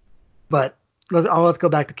 But let's go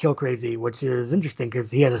back to Kill Crazy, which is interesting because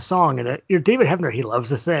he has a song in it. David Hebner, he loves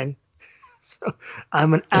to sing. So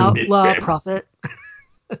I'm an outlaw prophet.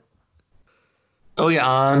 Oh yeah,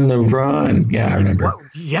 On the Run. Yeah, I remember.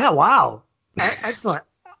 What? Yeah, wow. Excellent.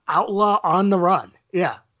 Outlaw on the run.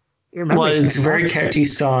 Yeah. Your Well, memory's it's a very fantastic. catchy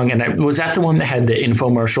song, and was that the one that had the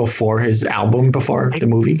infomercial for his album before I the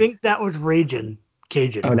movie? think that was Ragin'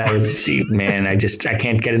 Cajun. Oh, that was see, man. I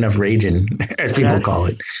can't get enough raging, as people That call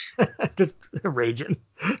it. just Ragin'.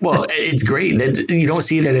 Well, it's great. You don't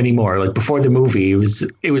see that anymore. Like before the movie,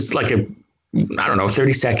 it was like a I don't know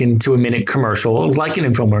 30-second to a minute commercial, like an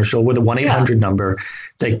infomercial with a 1-800 Yeah. number.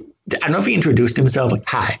 It's like I don't know if he introduced himself like,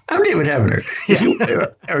 "Hi, I'm David Hebner." If Yeah. you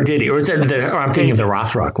or did he? Or is that or I'm thinking of the Maybe.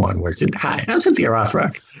 Rothrock one where it's "Hi, I'm Cynthia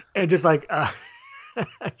Rothrock." And just like I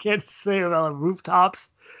can't say about the rooftops.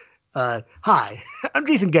 Hi, I'm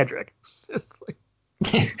Jason Gedrick.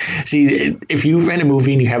 See, if you rent a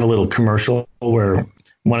movie and you have a little commercial where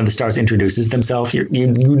one of the stars introduces themselves, you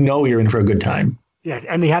know you're in for a good time. Yes,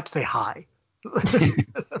 and they have to say hi.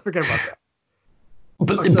 Forget about that.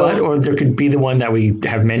 But So or there could be the one that we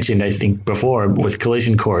have mentioned, I think, before with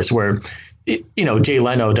Collision Course, where Jay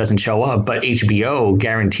Leno doesn't show up, but HBO yeah,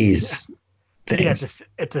 guarantees yeah, things.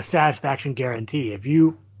 it's a satisfaction guarantee.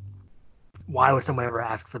 Why would someone ever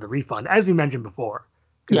ask for the refund? As we mentioned before,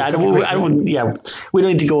 because Yeah, it's such a great I movie. don't. Yeah, we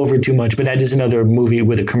don't need to go over it too much, but that is another movie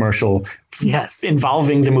with a commercial Yes,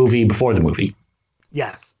 involving the movie before the movie.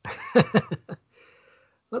 yes.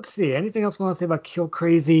 Let's see. Anything else we want to say about Kill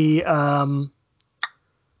Crazy?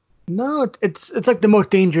 No, it's like the most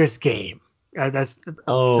dangerous game. That's so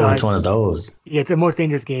Oh, it's one of those. yeah, it's the most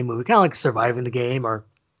dangerous game movie, kind of like surviving the game or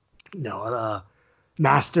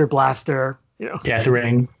Master Blaster, Death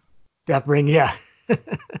Ring. Death Ring, yeah,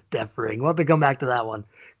 Death Ring. We'll have to come back to that one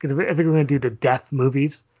because I think we're gonna do the Death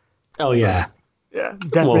movies. Oh So yeah. yeah,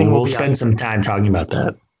 Death Well, Ring will we'll be on spend here. some time talking about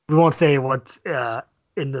that. We won't say what's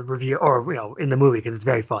in the review or in the movie because it's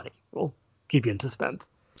very funny. We'll keep you in suspense.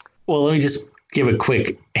 Well, let me just give a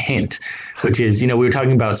quick hint, which is, we were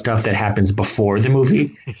talking about stuff that happens before the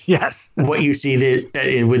movie. Yes. What you see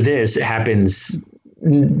that with this happens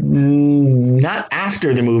not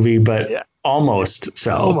after the movie, but Yeah. Almost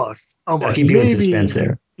so. Almost. I'll keep you in suspense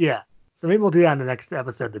there. Yeah. So maybe we'll do that in the next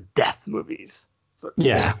episode, the death movies. So,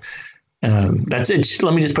 yeah. That's it.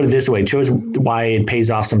 Let me just put it this way. It shows why it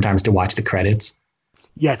pays off sometimes to watch the credits.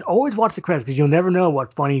 Yes, always watch the credits because you'll never know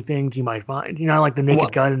what funny things you might find. You know, like the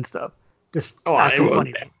Naked Gun and stuff. Just actual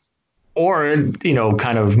funny things. Or,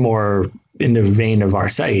 kind of more in the vein of our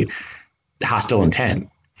site, Hostile Intent.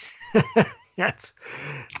 Yes.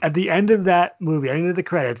 At the end of that movie, at the end of the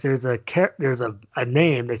credits, there's a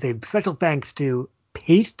name. They say special thanks to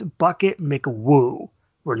Paste Bucket McWoo.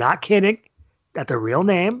 We're not kidding. That's a real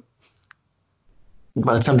name.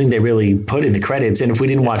 Well, it's something they really put in the credits. And if we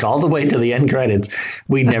didn't watch all the way to the end credits,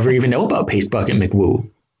 we'd never even know about Paste Bucket McWoo.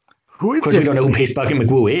 Who is Of course, we don't know who Paste Bucket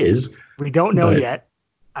McWoo is. We don't know yet.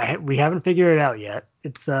 We haven't figured it out yet.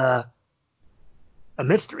 It's a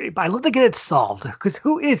mystery, but I'd love to get it solved because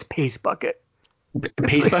who is Paste Bucket?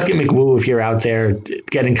 Paste Bucket McWoo, if you're out there,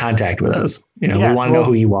 get in contact with us. We want to know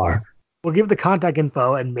who you are. We'll give the contact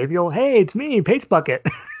info and maybe hey, it's me, Paste Bucket.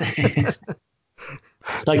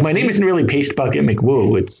 Like, my name isn't really Paste Bucket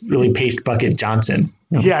McWoo. It's really Paste Bucket Johnson.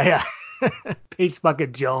 Yeah. Paste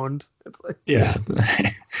Bucket Jones. Yeah.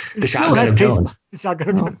 The shotgun of Jones. The shotgun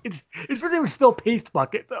of Jones. Its first name was still Paste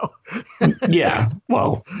Bucket, though. Yeah.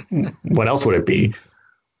 Well, what else would it be?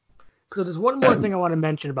 So there's one more thing I want to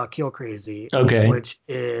mention about Kill Crazy. Okay. Which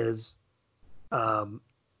is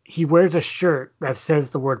he wears a shirt that says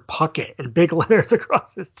the word Puckett in big letters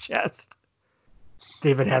across his chest.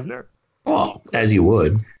 David Hebner. Well, as you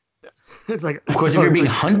would. It's like, of course, if you're being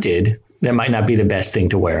hunted, that might not be the best thing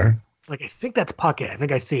to wear. It's like, I think that's Puckett. I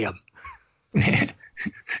think I see him.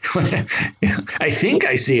 I think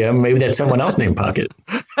I see him. Maybe that's someone else named Puckett.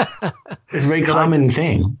 It's a very common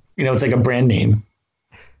thing. It's like a brand name.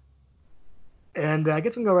 And I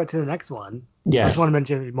guess we can go right to the next one. Yes. I just want to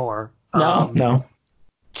mention it more. No.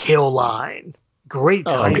 Kill Line. Great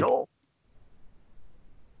title. Okay.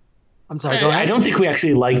 I'm sorry, go ahead. I don't think we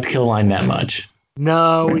actually liked Kill Line that much.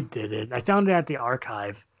 No, we didn't. I found it at the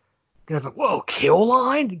archive. And I was like, whoa, Kill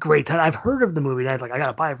Line? Great title. I've heard of the movie. And I was like, I got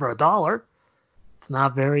to buy it for $1. It's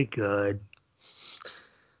not very good.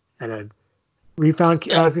 And then we found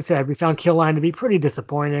Kill Line to be pretty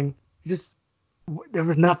disappointing. There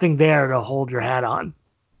was nothing there to hold your hat on.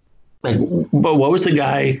 But what was the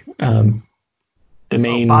guy? The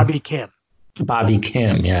main Bobby Kim. Bobby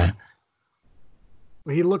Kim, yeah.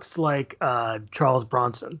 He looks like Charles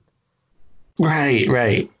Bronson. Right.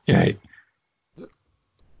 The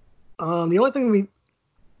only thing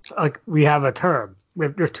we have a term.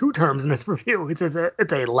 There's two terms in this review. It says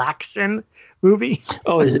it's a laction movie.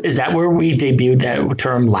 Oh, is that where we debuted that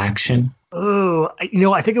term, laction? Oh,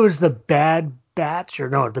 I think it was the Bad Batch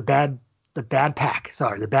the Bad Pack.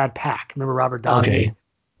 Sorry, the Bad Pack. Remember Robert Downey? Okay.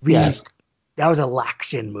 Yes. That was a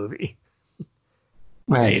laction movie.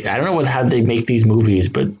 Right. I don't know how they make these movies,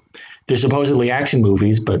 but they're supposedly action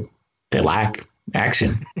movies, but they lack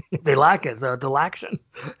action. They lack it, so it's a laction.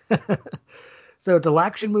 So it's a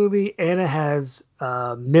laction movie, and it has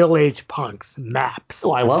middle-aged punks, maps.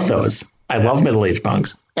 Oh, I love those. I love middle-aged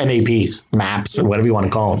punks. MAPs, maps, or whatever you want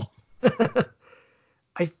to call them.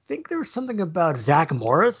 I think there was something about Zach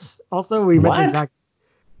Morris. Also, we mentioned Zach.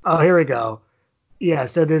 Oh, here we go. Yeah,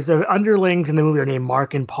 so there's underlings in the movie are named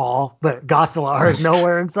Mark and Paul, but Gosselar is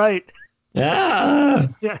nowhere in sight. Yeah.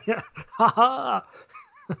 Ha.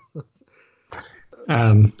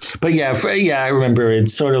 But I remember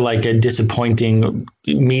it's sort of like a disappointing,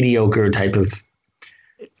 mediocre type of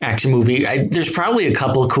action movie. There's probably a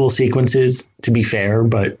couple of cool sequences, to be fair,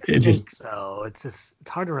 but it's just so it's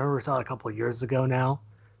hard to remember. We saw it a couple of years ago now.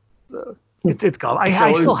 So it's gone. I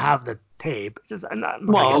still have the tape.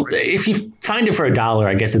 If you find it for $1,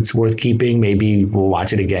 I guess it's worth keeping. Maybe we'll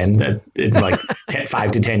watch it again in like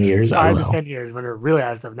 5 to 10 years. 5 to 10 years when we're really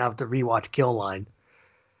out of stuff. Now I have to rewatch Kill Line.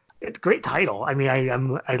 It's a great title. I mean,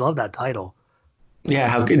 I love that title. Yeah,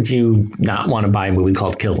 how could you not want to buy a movie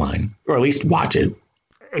called Kill Line, or at least watch it?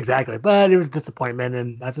 Exactly, but it was a disappointment,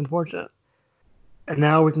 and that's unfortunate. And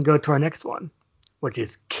now we can go to our next one, which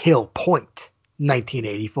is Kill Point,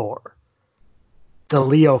 1984. The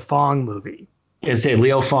Leo Fong movie. Yeah, say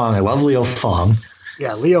Leo Fong. I love Leo Fong.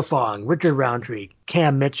 Yeah, Leo Fong, Richard Roundtree,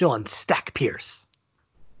 Cam Mitchell, and Stack Pierce.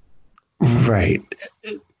 Right.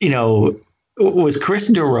 Was Chris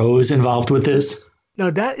DeRose involved with this?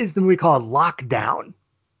 No, that is the movie called Lockdown.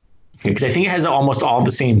 Because I think it has almost all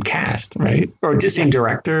the same cast, right? Or just same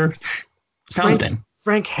director. Something.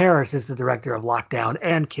 Frank Harris is the director of Lockdown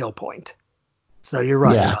and Kill Point. So you're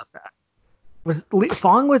right about that.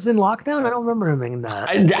 Fong was in Lockdown? I don't remember him in that.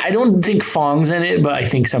 I don't think Fong's in it, but I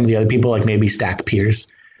think some of the other people, like maybe Stack Pierce.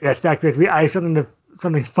 Yeah, Stack Pierce. I have something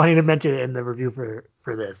something funny to mention in the review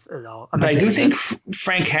for this. But I do think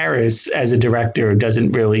Frank Harris as a director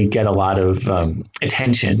doesn't really get a lot of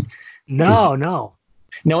attention. No.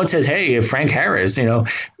 No one says, "Hey, Frank Harris,"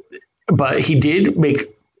 but he did make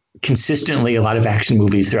consistently a lot of action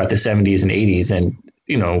movies throughout the 70s and 80s. And,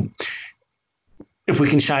 if we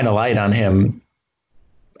can shine a light on him,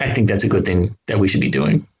 I think that's a good thing that we should be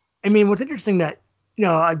doing. I mean, what's interesting that,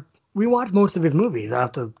 we watched most of his movies. I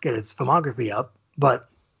have to get his filmography up, but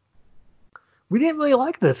we didn't really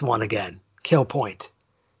like this one again, Kill Point.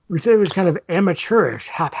 We said it was kind of amateurish,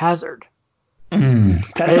 haphazard.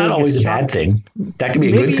 That's not always a bad thing. That could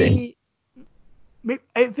be a good thing.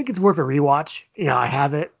 I think it's worth a rewatch. I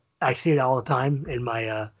have it. I see it all the time in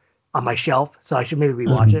my on my shelf, so I should maybe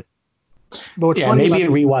rewatch it. But what's funny maybe a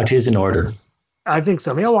rewatch is in order. I think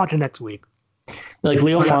so. Maybe I'll watch it next week. Like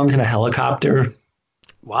Leo Fong's in a helicopter.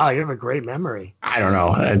 Wow, you have a great memory. I don't know.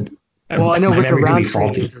 I know Richard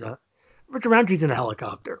Roundtree's in a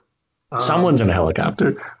helicopter. Someone's in a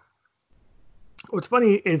helicopter. What's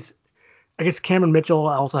funny is, I guess Cameron Mitchell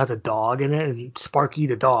also has a dog in it, and Sparky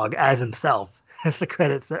the dog as himself, as the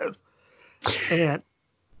credit says. And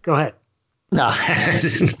go ahead. No,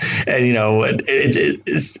 and,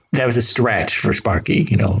 that was a stretch for Sparky.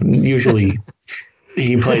 Usually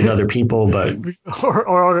he plays other people, but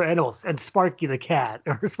or other animals, and Sparky the cat,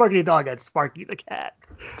 or Sparky the dog and Sparky the cat.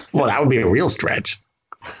 Well, that would be a real stretch.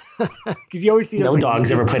 Because you always see no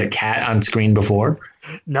dogs ever played a cat on screen before.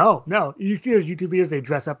 No. You see those YouTube videos, they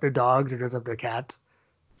dress up their dogs or dress up their cats.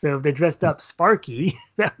 So if they dressed up Sparky,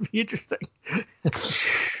 that would be interesting.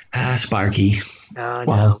 Sparky.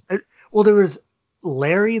 No. Well, there was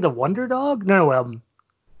Larry the Wonder Dog. No,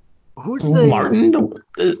 who's the Martin?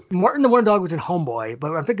 Martin the Wonder Dog was in Homeboy,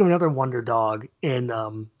 but I'm thinking of another Wonder Dog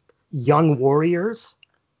in Young Warriors.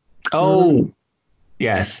 Oh,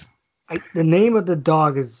 yes. The name of the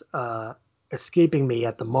dog is escaping me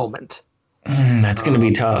at the moment. That's going to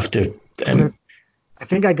be tough to. I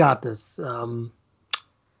think I got this.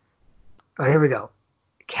 Here we go.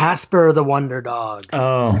 Casper the Wonder Dog.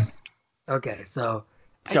 Oh. Okay, so.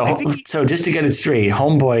 So just to get it straight,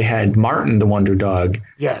 Homeboy had Martin the Wonder Dog.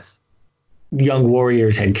 Yes. Young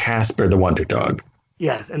Warriors had Casper the Wonder Dog.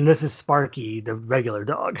 Yes, and this is Sparky, the regular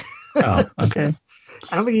dog. Oh, okay.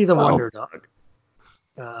 I don't think he's a wonder dog.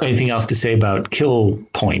 Anything else to say about Kill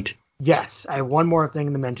Point? Yes, I have one more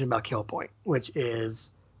thing to mention about Kill Point, which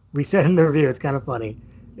is, we said in the review, it's kind of funny,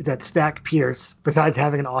 is that Stack Pierce, besides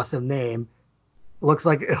having an awesome name, looks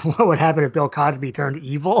like what would happen if Bill Cosby turned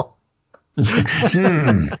evil. What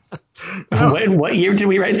year did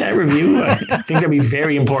we write that review? I think that'd be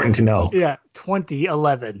very important to know. Yeah,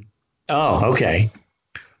 2011. Oh, okay.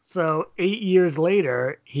 So 8 years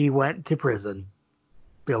later, he went to prison.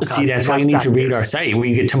 See, that's why you need to read our site.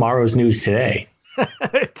 We get tomorrow's news today.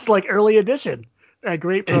 It's like early edition. A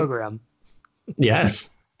great program. Yes.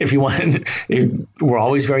 If you want, we're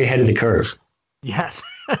always very ahead of the curve. Yes.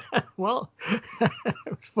 Well, it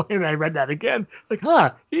was funny when I read that again. Like,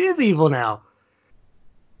 he is evil now.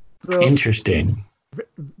 So, interesting.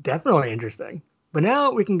 Definitely interesting. But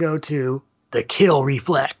now we can go to the kill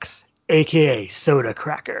reflex, a.k.a. Soda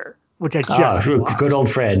Cracker, which I just watched. Good old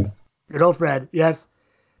Fred. Good old Fred, yes.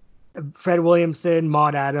 Fred Williamson,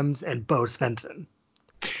 Maude Adams, and Bo Svensson.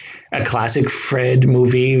 A classic Fred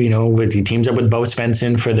movie, with he teams up with Bo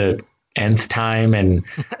Svensson for the nth time, and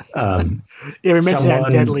we mentioned that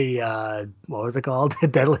Deadly. What was it called?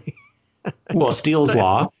 Deadly. Well, Steele's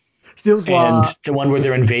Law. Steele's Law. And the one where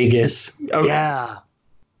they're in Vegas. Oh, yeah.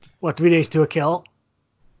 What, 3 Days to a Kill?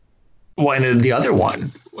 Well, and the other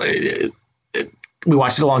one. We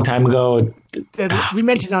watched it a long time ago. We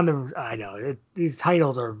mentioned on the. I know these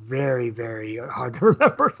titles are very, very hard to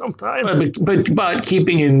remember sometimes. But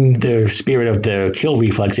keeping in the spirit of the kill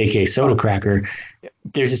reflex, aka Soda Cracker,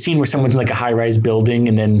 there's a scene where someone's in like a high-rise building,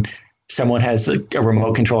 and then someone has a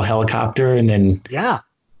remote control helicopter, and then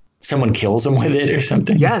someone kills them with it or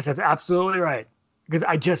something. Yes, that's absolutely right. Because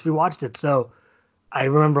I just rewatched it, so I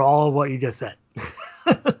remember all of what you just said.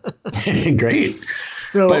 Great.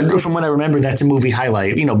 So, but from what I remember, that's a movie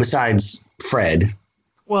highlight, besides Fred.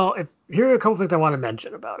 Well, here are a couple things I want to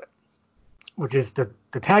mention about it, which is the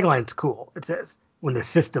tagline's cool. It says, when the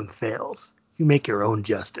system fails, you make your own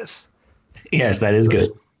justice. Yes, that is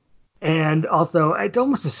good. And also, it's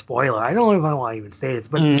almost a spoiler. I don't know if I want to even say this,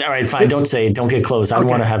 but all right, it's fine. Don't say it. Don't get close. I don't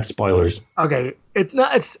want to have spoilers. Okay, it's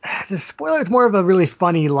not. It's a spoiler. It's more of a really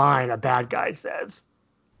funny line a bad guy says.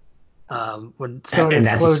 When Soda's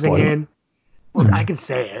closing in. Well, I can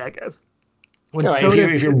say it, I guess. All right,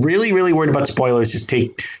 if you're really, really worried about spoilers, just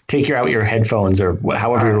take out your headphones or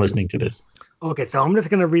however you're listening to this. Okay, so I'm just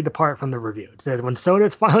gonna read the part from the review. It says when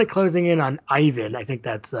Soda's finally closing in on Ivan, I think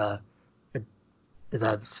that's is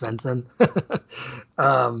that Svensson?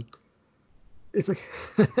 It's like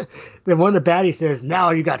then one of the baddies says,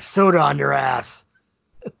 "Now you got Soda on your ass."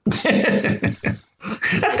 That's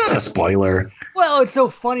not a spoiler. Well, it's so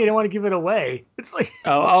funny. I don't want to give it away. It's like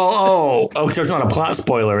Oh. So it's not a plot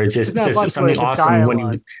spoiler. It's it's not a just plot spoiler, something it's a awesome when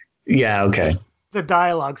dialogue. you. Yeah. Okay. It's a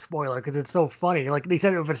dialogue spoiler because it's so funny. Like they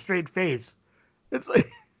said it with a straight face. It's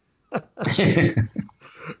like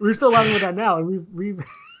we're still laughing with that now, and we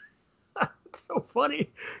it's so funny.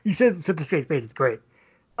 You said it's such a straight face. It's great.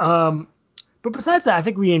 But besides that, I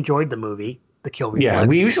think we enjoyed the movie, The Kill Yeah. Reflex.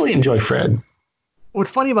 We usually enjoy Fred.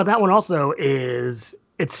 What's funny about that one also is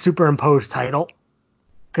its superimposed title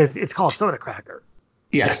because it's called Soda Cracker.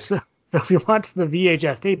 Yes. So if you watch the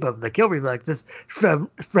VHS tape of The Kill Reflex, this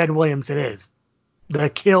Fred Williamson is the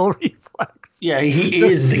Kill Reflex. Yeah, he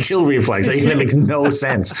is the kill reflex. That makes no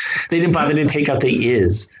sense. They didn't bother to take out the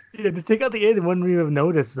is. Yeah, to take out the is, wouldn't even have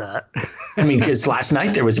noticed that. I mean, because last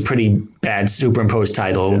night there was a pretty bad superimposed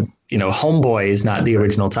title. Homeboy is not the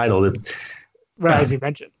original title. Right, as you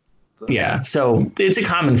mentioned. So. Yeah, so it's a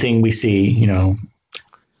common thing we see.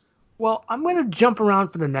 Well, I'm going to jump around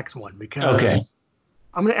for the next one because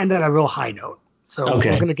I'm going to end on a real high note. So we're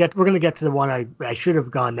going to get to the one I should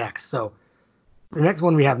have gone next. So the next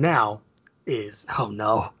one we have now is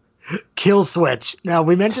Kill Switch. Now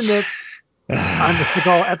we mentioned this on the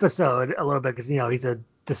Seagal episode a little bit because he's a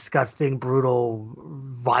disgusting, brutal,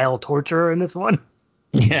 vile torturer in this one.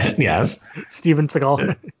 Yeah. Yes. Steven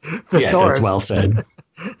Seagal. Yes, that's well said.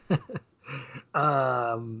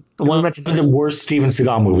 One of the worst Steven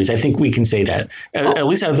Seagal movies. I think we can say that. At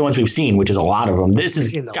least out of the ones we've seen, which is a lot of them. This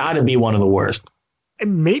has got to be one of the worst.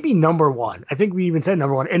 And maybe number one. I think we even said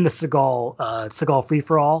number one in the Seagal Free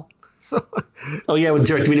for All. So. Oh yeah, with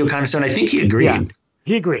direct video Cornerstone, I think he agreed. Yeah,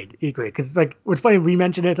 he agreed. Because it's like what's funny, we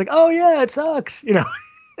mentioned it. It's like, oh yeah, it sucks.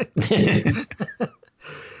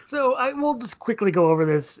 So I will just quickly go over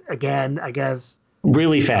this again, I guess.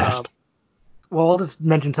 Really fast. Well, I'll just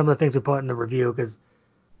mention some of the things we put in the review because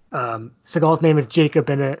Seagal's name is Jacob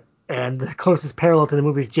in it, and the closest parallel to the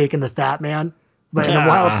movie is Jake and the Fat Man. But in a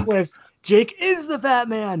wild twist, Jake is the Fat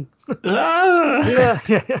Man. Yeah.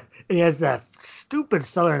 And he has that stupid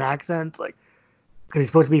Southern accent, like because he's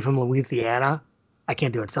supposed to be from Louisiana. I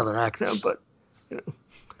can't do a Southern accent, but.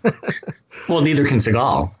 Well, neither can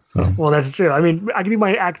Seagal. So. Well, that's true. I mean, I can do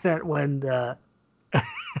my accent when I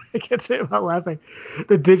can't say it without laughing.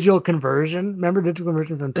 The digital conversion. Remember digital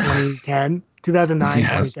conversion from 2010, 2009,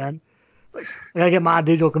 yes. 2010? Like, I gotta get my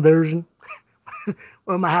digital conversion.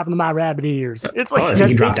 What might happen to my rabbit ears? It's like I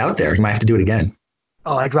think you dropped out there. You might have to do it again.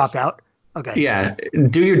 Oh, I dropped out? Okay. Yeah,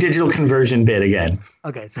 do your digital conversion bit again.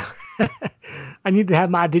 Okay, so I need to have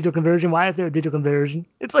my digital conversion. Why is there a digital conversion?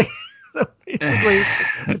 It's like, basically,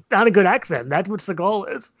 it's not a good accent. That's what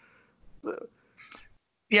Seagal is. So,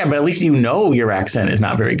 yeah, but at least your accent is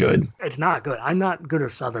not very good. It's not good. I'm not good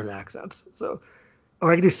at Southern accents. So,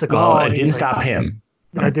 or I can do Seagal. Well, it didn't stop him.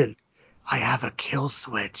 No, it didn't. I have a kill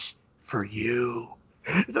switch for you.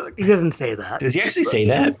 He doesn't say that. Does he actually say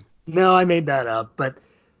that? No, I made that up, but.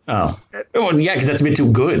 Oh, well, yeah, because that's a bit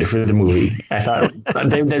too good for the movie. I thought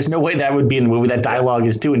there's no way that would be in the movie. That dialogue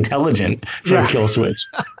is too intelligent for a kill switch.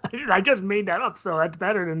 I just made that up, so that's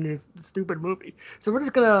better than this stupid movie. So we're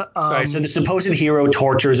just gonna. All right. So the supposed hero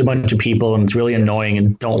tortures a bunch of people, and it's really annoying.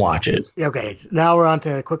 And don't watch it. Okay. Now we're on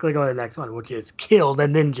to quickly go to the next one, which is Kill the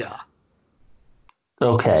Ninja.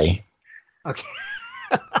 Okay. Okay.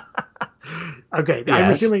 Okay. Yes. I'm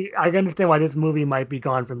assuming I understand why this movie might be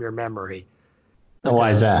gone from your memory.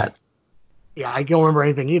 Why is that? Yeah, I don't remember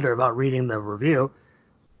anything either about reading the review.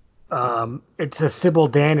 It's a Sybil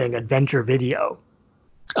Danning adventure video.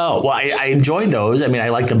 Oh, well, I enjoyed those. I mean, I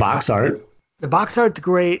like the box art. The box art's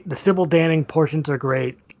great. The Sybil Danning portions are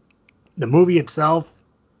great. The movie itself,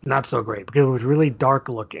 not so great because it was really dark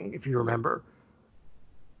looking, if you remember.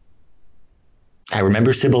 I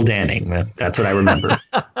remember Sybil Danning. That's what I remember.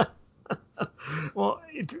 Well,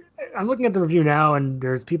 I'm looking at the review now, and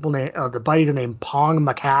there's people named the buddies are named Pong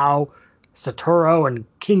Macau, Satoru, and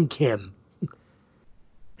King Kim.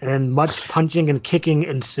 And then much punching and kicking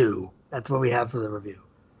ensue. That's what we have for the review.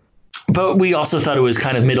 But we also thought it was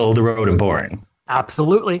kind of middle of the road and boring.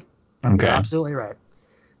 Absolutely. Okay. You're absolutely right.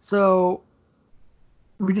 So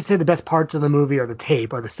we just say the best parts of the movie are the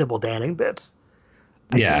tape or the Sybil Danning bits.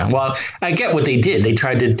 Yeah, well, I get what they did. They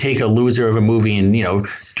tried to take a loser of a movie and,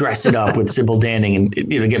 dress it up with Sybil Danning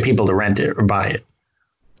and, get people to rent it or buy it.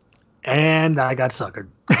 And I got suckered.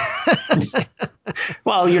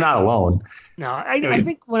 Well, you're not alone. No, I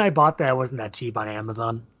think when I bought that, it wasn't that cheap on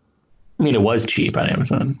Amazon. I mean, it was cheap on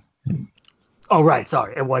Amazon. Oh, right.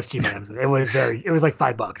 Sorry. It was cheap on Amazon. It was like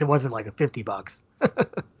 $5. It wasn't like a $50.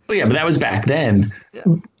 Well, yeah, but that was back then. Yeah.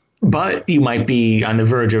 But you might be on the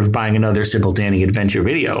verge of buying another Sybil Danning adventure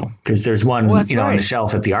video because there's one, Oh, that's on the right.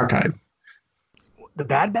 shelf at the archive. The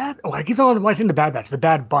Bad Batch? Oh, I keep saying the Bad Batch. The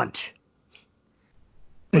Bad Bunch.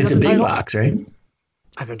 Is It's that a the big title? box, right?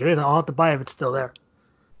 I think it is. I'll have to buy it if it's still there.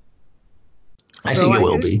 I think it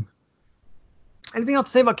will be. Anything else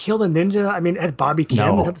to say about Kill the Ninja? I mean, as Bobby Kim, is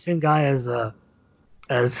that No. the same guy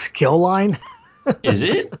as Kill Line? Is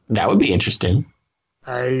it? That would be interesting.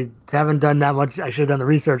 I haven't done that much. I should have done the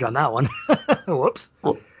research on that one. Whoops.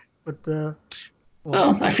 Well, But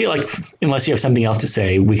I feel like unless you have something else to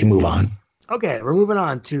say, we can move on. okay, we're moving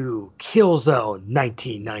on to Killzone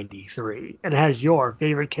 1993, and it has your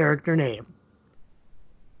favorite character name.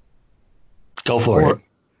 Go for it.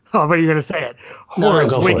 Oh, but you're gonna say it. No, Horace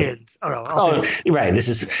go for it. Wiggins. Oh no, I'll say you're right. This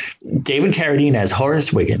is David Carradine as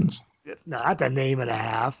Horace Wiggins. no, that's a name and a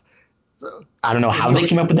half. So, I don't know how they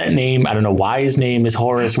came up with that name. I don't know why his name is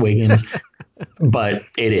Horace Wiggins, but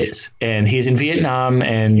it is. And he's in Vietnam,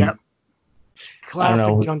 and yep. I don't Classic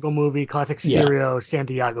know. jungle movie, classic Yeah. Sirio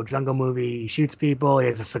Santiago jungle movie. He shoots people. He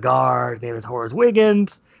has a cigar. His name is Horace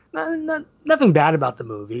Wiggins. Nothing bad about the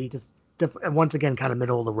movie. Just once again, kind of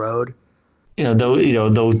middle of the road.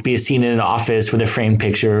 There'll be a scene in an office with a framed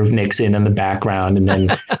picture of Nixon in the background, and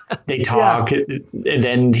then they talk, and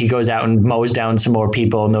then he goes out and mows down some more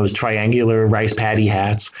people in those triangular rice paddy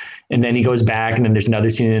hats, and then he goes back, and then there's another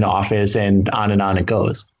scene in an office, and on it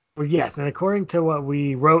goes. Well, yes, and according to what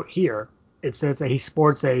we wrote here, it says that he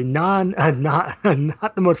sports a not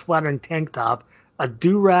the most flattering tank top, a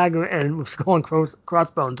do-rag, and with skull and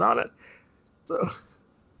crossbones on it. So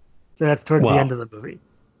that's towards the end of the movie.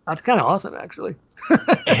 That's kind of awesome, actually.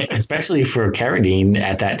 Especially for Carradine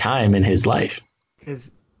at that time in his life. Because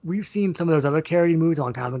we've seen some of those other Carradine movies a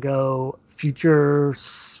long time ago. Future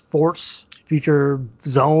Force, Future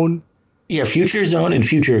Zone. Yeah, Future Zone and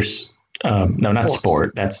Future's. No, not Force.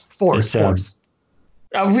 Sport. That's Force. Force.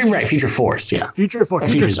 Right, Future Force. Yeah. Future Force.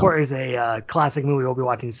 Future Sport Zone. is a classic movie we'll be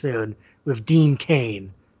watching soon with Dean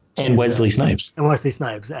Cain and Wesley Snipes. And Wesley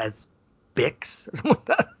Snipes as Bix or something like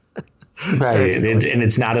that. Right, and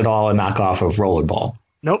it's not at all a knockoff of Rollerball.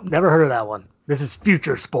 Nope, never heard of that one. This is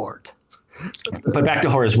Future Sport. But back to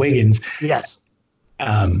Horace Wiggins. Yes.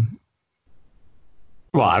 Well,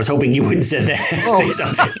 I was hoping you wouldn't say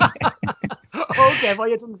something. Okay, well,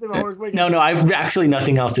 you had something to say about Horace Wiggins. No, I've actually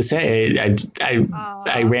nothing else to say.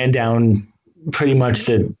 I ran down pretty much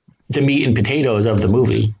the meat and potatoes of the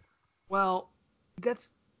movie. Well,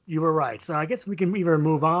 you were right. So I guess we can either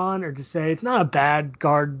move on or just say it's not a bad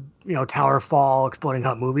tower fall, exploding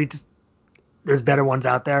hut movie. Just there's better ones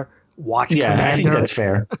out there. Watch Commander. I think that's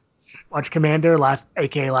fair. Watch Commander,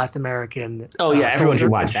 aka Last American. Oh yeah, everyone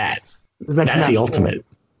should watch that. That's the ultimate.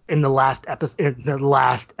 In the last episode, the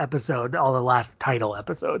last title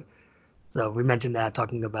episode. So we mentioned that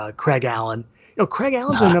talking about Craig Allen. Craig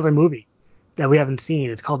Allen's in another movie that we haven't seen.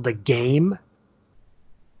 It's called The Game.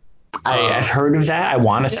 I've heard of that. I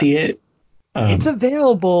want to see it. It's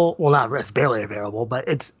available. Well, it's barely available, but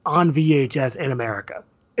it's on VHS in America.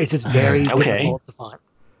 It's just very difficult to find.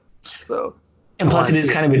 So. And plus, it is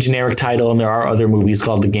kind of a generic title, and there are other movies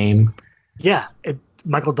called The Game. Yeah,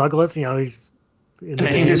 Michael Douglas. He's. And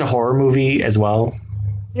I think there's a horror movie as well.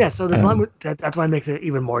 Yeah, so there's that's why it makes it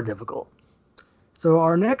even more difficult. So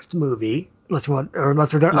our next movie, unless we're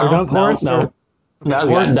done with Horace. No,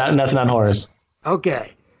 nothing on Horace.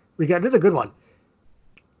 Okay, this is a good one.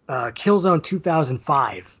 Killzone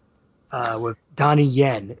 2005 with Donnie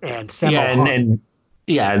Yen and Sammo Hung. And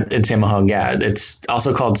Sammo Hung. Yeah, it's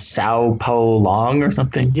also called Sao Po Long or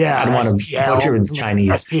something. Yeah, I don't want to butcher in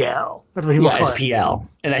Chinese. SPL. That's what he call SPL.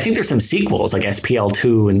 And I think there's some sequels like SPL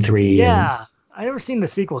 2 and 3. Yeah, I never seen the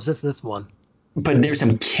sequels, just this one. But there's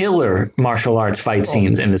some killer martial arts fight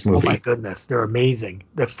scenes in this movie. Oh my goodness, they're amazing.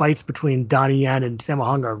 The fights between Donnie Yen and Sammo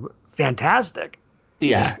Hung are fantastic.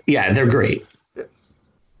 Yeah, they're great.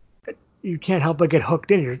 You can't help but get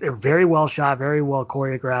hooked in. They're very well shot, very well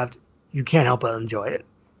choreographed. You can't help but enjoy it.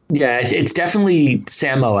 Yeah, it's definitely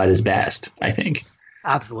Sammo at his best, I think.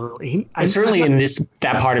 Absolutely. Certainly in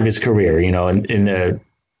that part of his career, in the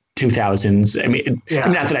 2000s. I mean,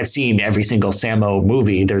 not that I've seen every single Sammo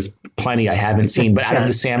movie. There's plenty I haven't seen, but out of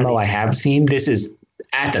the Sammo I have seen, this is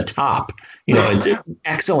at the top. It's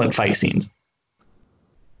excellent fight scenes.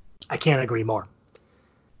 I can't agree more.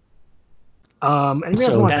 So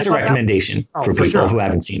that's a recommendation for people who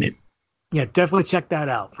haven't seen it. Yeah, definitely check that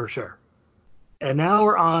out for sure. And now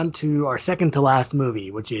we're on to our second to last movie,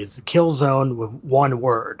 which is Killzone with one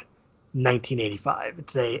word. 1985.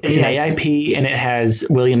 It's It's an AIP, and it has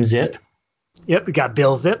William Zip. Yep, we got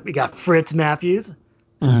Bill Zip, we got Fritz Matthews.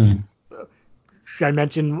 Mm-hmm. Should I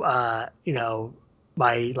mention,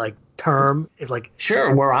 my term is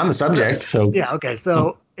Sure, we're on the subject, so yeah, okay.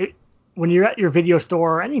 So when you're at your video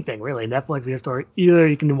store or anything really, Netflix video store, either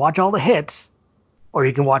you can watch all the hits, or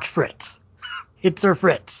you can watch Fritz. Hits or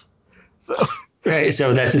Fritz. So. Right,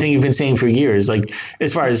 so that's the thing you've been saying for years.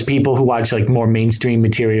 As far as people who watch more mainstream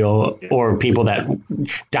material, or people that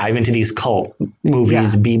dive into these cult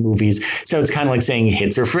movies, B movies. So it's kind of like saying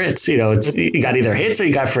hits or Fritz. You got either hits or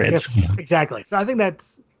you got Fritz. Exactly. So I think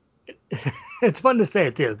that's it's fun to say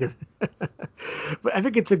it too, because but I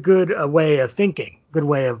think it's a good way of thinking, good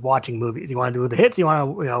way of watching movies. You want to do the hits, you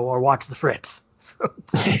want to or watch the Fritz. So.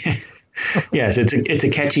 Yes, it's a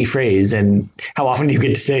catchy phrase, and how often do you get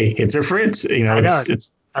to say hits or Fritz? I know.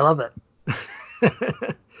 I love it.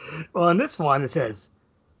 Well, in this one it says,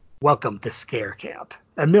 "Welcome to Scare Camp,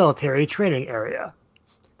 a military training area,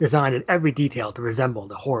 designed in every detail to resemble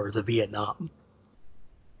the horrors of Vietnam."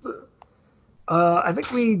 I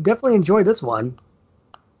think we definitely enjoyed this one.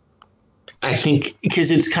 I think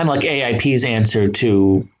because it's kind of like AIP's answer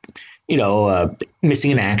to,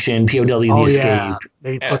 Missing in Action, POW, The Escape.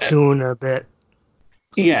 Maybe Platoon a bit.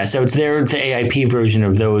 Yeah, so it's the AIP version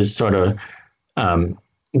of those sort of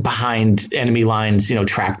behind enemy lines,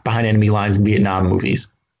 trapped behind enemy lines in Vietnam movies.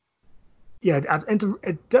 Yeah, and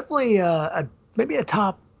it's definitely maybe a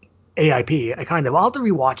top AIP. I'll have to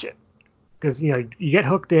rewatch it, because you get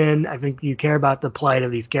hooked in. I think you care about the plight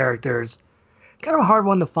of these characters. Kind of a hard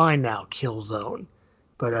one to find now, Killzone,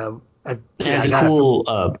 but it has a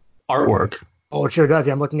cool artwork. Oh, it sure does.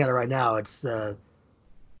 Yeah, I'm looking at it right now. It's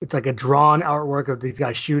like a drawn artwork of these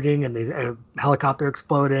guys shooting and a helicopter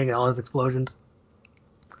exploding and all those explosions.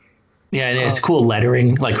 Yeah, and it's cool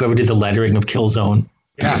lettering, like whoever did the lettering of Killzone.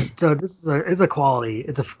 Yeah, so this is a quality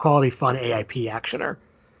fun AIP actioner.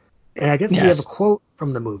 And I guess we have a quote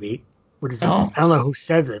from the movie, which is I don't know who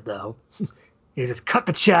says it though. He says, "Cut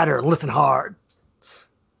the chatter and listen hard."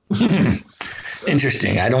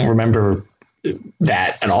 Interesting. I don't remember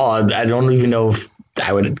that at all. I don't even know if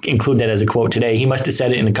I would include that as a quote today. He must have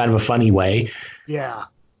said it in a kind of a funny way. Yeah.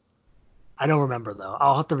 I don't remember though.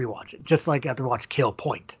 I'll have to rewatch it. Just like I have to watch Kill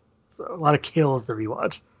Point. So a lot of kills to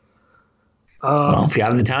rewatch. Well, if you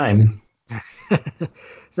have the time.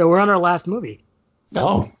 So we're on our last movie.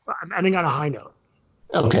 Oh. I'm ending on a high note.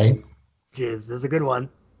 Okay. This is a good one.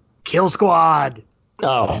 Kill Squad.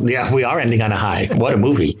 Oh, yeah, we are ending on a high. What a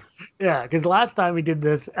movie. Yeah, because last time we did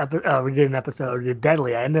this, we did an episode, we did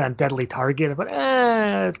Deadly. I ended on Deadly Target, but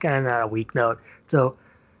it's kind of a weak note. So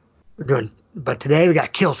but today we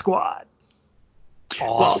got Kill Squad. Awesome.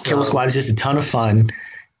 Well, Kill Squad is just a ton of fun.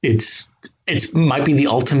 It might be the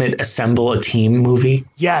ultimate assemble a team movie.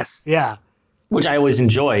 Yes, yeah. Which I always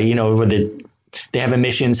enjoy, where they have a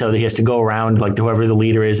mission, so he has to go around, whoever the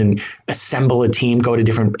leader is, and assemble a team, go to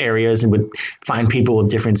different areas and would find people with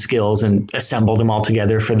different skills and assemble them all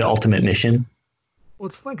together for the ultimate mission. Well,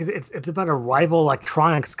 it's fun because it's about a rival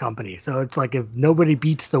electronics company. So it's like if nobody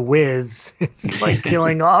beats the Wiz, it's like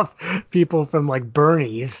killing off people from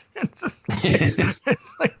Bernie's. It's just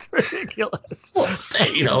it's ridiculous. Well, I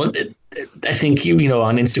think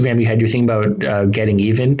on Instagram you had your thing about getting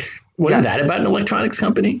even. Wasn't that about an electronics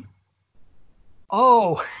company?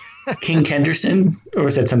 Oh, King Kenderson, or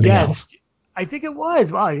was that something else? I think it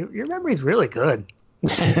was. Wow, your memory's really good.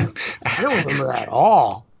 I don't remember that at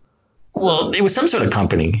all. Well, it was some sort of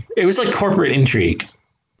company. It was like corporate intrigue.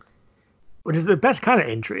 Which is the best kind of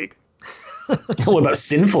intrigue. What about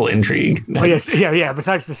sinful intrigue? Oh, yes. Yeah.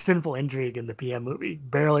 Besides the sinful intrigue in the PM movie.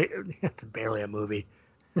 It's barely a movie.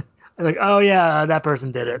 Like, oh, yeah, that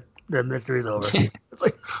person did it. The mystery's over. It's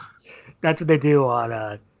like, that's what they do on,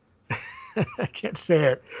 I can't say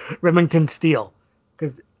it, Remington Steele.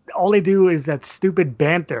 Because all they do is that stupid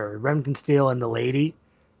banter, Remington Steele and the lady.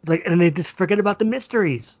 It's like, and they just forget about the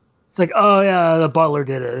mysteries. It's like, oh, yeah, the butler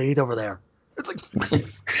did it. He's over there. It's like...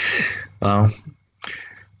 Well,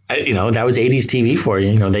 that was 80s TV for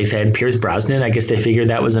you. They said Pierce Brosnan. I guess they figured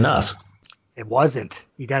that was enough. It wasn't.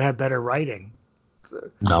 You got to have better writing.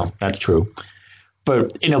 No, that's true.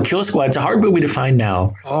 But, Kill Squad's a hard movie to find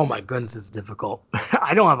now. Oh, my goodness, it's difficult.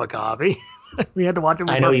 I don't have a copy. We had to watch it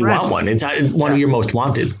with I know you want one. It's one of your most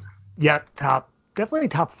wanted. Yeah, definitely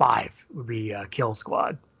top 5 would be Kill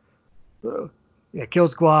Squad. So, yeah, Kill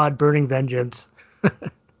Squad, Burning Vengeance. If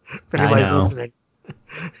anybody's listening.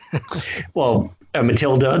 Well,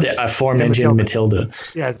 Matilda, the aforementioned Matilda.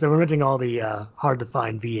 Yeah, so we're mentioning all the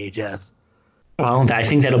hard-to-find VHS. Well, I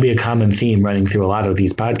think that'll be a common theme running through a lot of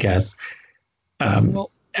these podcasts. Well,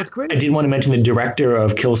 What's great? I did want to mention the director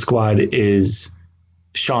of Kill Squad is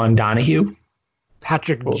Sean Donahue.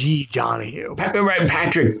 Patrick G. Donahue. Right,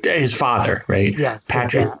 Patrick, his father, right? Yes,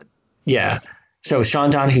 Patrick. his dad. Yeah. So Sean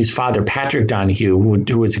Donahue's father, Patrick Donahue,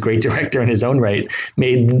 who was a great director in his own right,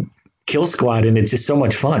 made Kill Squad, and it's just so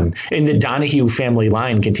much fun. And the Donahue family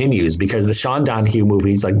line continues because the Sean Donahue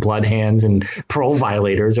movies like Blood Hands and Parole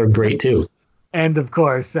Violators are great too. And of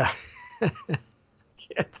course, can't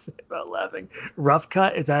say about laughing. Rough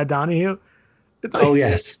Cut, is that a Donahue? Oh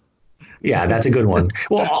yes. Yeah, that's a good one.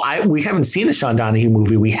 Well, we haven't seen a Sean Donahue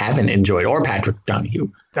movie we haven't enjoyed, or Patrick Donahue.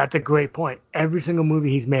 That's a great point. Every single movie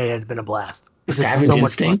he's made has been a blast. Savage so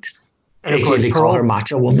Instinct. And of course, they call her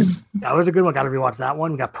Macho Woman. That was a good one. Got to rewatch that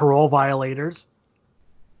one. We got Parole Violators.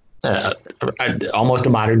 Almost a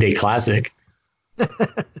modern day classic.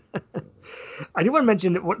 I do want to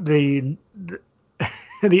mention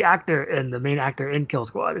the actor and the main actor in Kill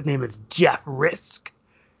Squad. His name is Jeff Risk.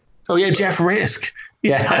 Oh yeah, Jeff Risk.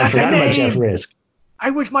 Yeah, I forgot about Jeff Risk.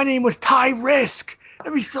 I wish my name was Ty Risk.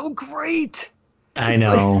 That'd be so great. I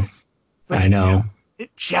know.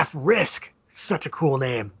 Jeff Risk. Such a cool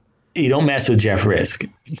name. You don't mess with Jeff Risk.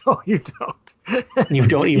 No, you don't. You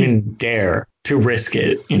don't even dare to risk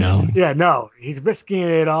it, you know. Yeah, no. He's risking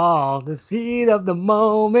it all. The speed of the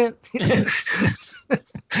moment.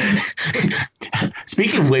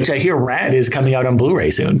 Speaking of which, I hear Rad is coming out on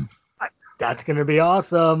Blu-ray soon. That's going to be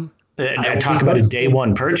awesome. I talk about a day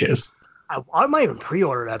one purchase. I might even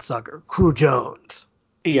pre-order that sucker. Crew Jones.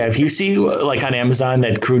 Yeah, if you see like on Amazon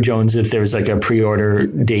that Crew Jones, if there's like a pre-order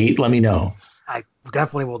date, let me know. I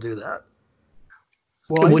definitely will do that.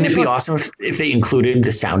 Well, wouldn't it be awesome if they included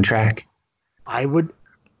the soundtrack? I would.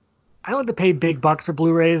 I don't like to pay big bucks for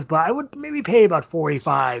Blu-rays, but I would maybe pay about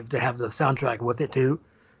 $45 to have the soundtrack with it too.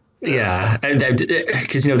 Yeah,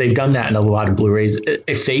 because they've done that in a lot of Blu-rays.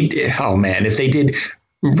 If they did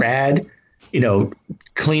Rad,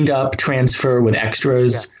 cleaned up transfer with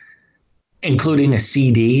extras, including a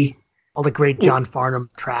CD, all the great John Farnham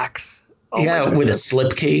tracks. With a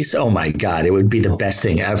slipcase. Oh my God, it would be the best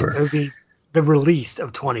thing ever. It would be the release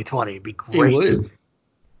of 2020. It'd be great. It would.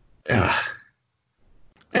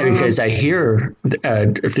 Because I hear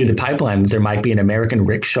through the pipeline there might be an American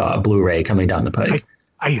Rickshaw Blu-ray coming down the pike.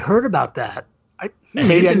 I heard about that. I think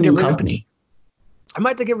it's a new company. I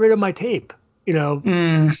might have to get rid of my tape. I don't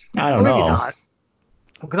know. Maybe not.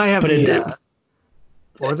 Because I have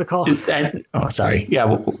what was it called? Sorry.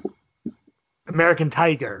 Yeah. American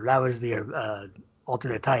Tiger. That was the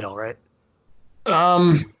alternate title, right?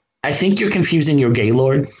 I think you're confusing your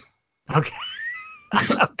Gaylord. Okay.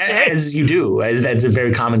 As you do, as that's a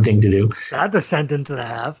very common thing to do. That's a sentence and a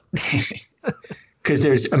half. Because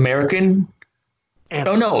there's American.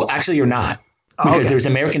 Anthem. Oh no, actually you're not. Because there's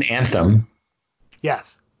American Anthem.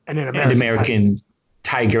 Yes, and then American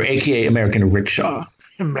Tiger, aka American Rickshaw.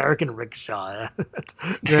 American Rickshaw. That's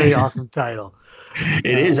a very awesome title.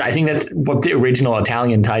 It is. I think that's what the original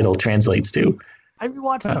Italian title translates to. I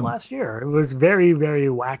rewatched it last year. It was very, very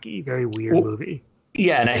wacky, very weird movie.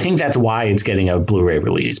 Yeah, and I think that's why it's getting a Blu-ray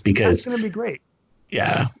release because it's going to be great.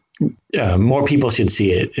 Yeah, more people should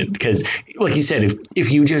see it because, like you said,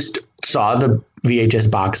 if you just saw the VHS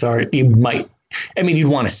box art, you might. I mean, you'd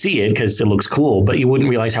want to see it because it looks cool, but you wouldn't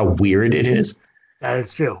realize how weird it is. That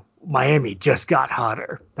is true. Miami just got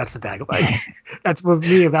hotter. That's the tagline. That's with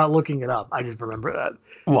me about looking it up. I just remember that.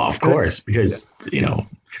 Well, of course, because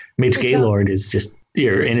Mitch Gaylord is just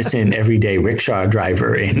your innocent everyday rickshaw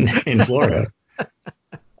driver in Florida.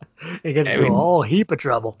 He gets into a whole heap of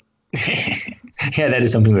trouble. Yeah, that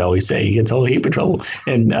is something we always say. He gets a whole heap of trouble.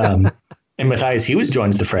 And Matthias Hughes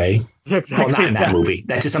joins the fray. Exactly. Well, not in that movie.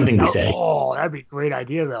 That's just something we say. Oh, that'd be a great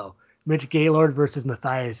idea, though. Mitch Gaylord versus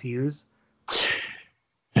Matthias Hughes.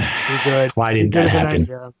 Good. Why didn't that happen?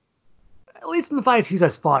 At least Matthias Hughes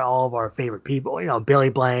has fought all of our favorite people. Billy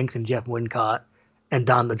Blanks and Jeff Wincott and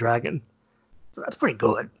Don the Dragon. So that's pretty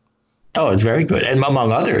good. Oh, it's very good. And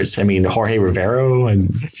among others, I mean, Jorge Rivero and...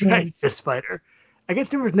 That's right, Fist Fighter. I guess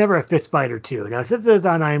there was never a Fist Fighter 2. Now, it says it's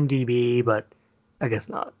on IMDb, but I guess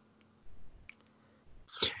not.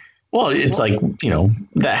 Well, it's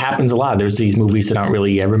that happens a lot. There's these movies that aren't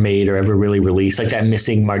really ever made or ever really released, like that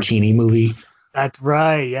Missing Martini movie. That's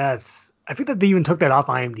right, yes. I think that they even took that off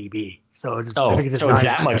IMDb. So it's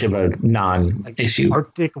that much of a non-issue. Like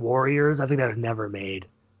Arctic Warriors, I think that was never made.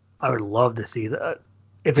 I would love to see that.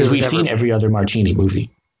 Because we've seen every other Martini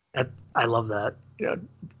movie. I love that.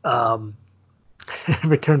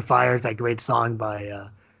 Return Fire is that great song by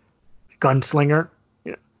Gunslinger.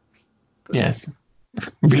 Yeah. Yes.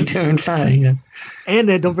 Return Fire.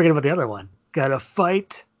 And don't forget about the other one. Gotta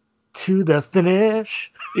fight to the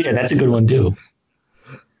finish. Yeah, that's a good one too.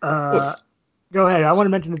 Go ahead. I want to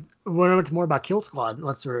mention more about Kill Squad.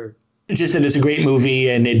 Unless we're Just that it's a great movie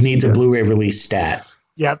and it needs a Blu-ray release stat.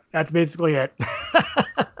 Yep, that's basically it.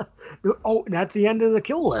 Oh, that's the end of the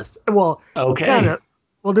kill list. Well, Okay. kind of.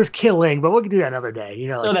 Well, there's killing, but we can do that another day.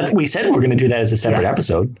 No, we said we're going to do that as a separate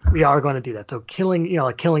episode. We are going to do that. So killing,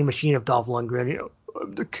 like Killing Machine of Dolph Lundgren.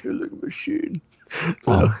 I'm the killing machine. So,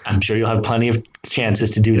 well, I'm sure you'll have plenty of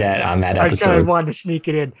chances to do that on that episode. I kind of wanted to sneak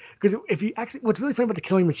it in because if you actually, what's really funny about the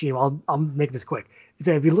Killing Machine, I'll make this quick, is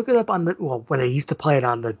that if you look it up on when they used to play it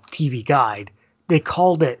on the TV guide, they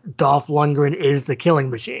called it Dolph Lundgren is the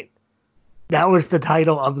Killing Machine. That was the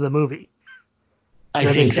title of the movie. I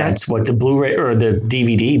think that's what the Blu-ray or the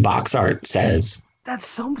DVD box art says. That's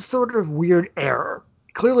some sort of weird error.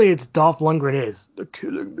 Clearly, it's Dolph Lundgren is the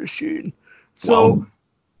Killing Machine. So,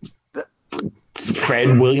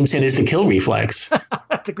 Fred Williamson is the kill reflex.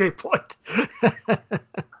 That's a great point.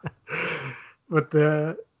 But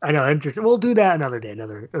I know, interesting. We'll do that another day.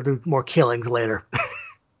 We'll do more killings later.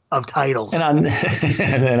 Of titles. And on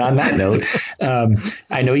that note,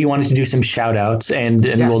 I know you wanted to do some shout outs and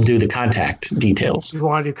then we'll do the contact details. You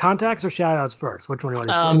want to do contacts or shout outs first? Which one do you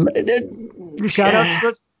want to do? Do shout outs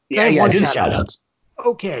first? Yeah, do the shout outs.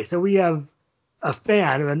 Okay, so we have a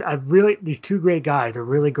fan, and these two great guys are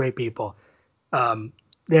really great people.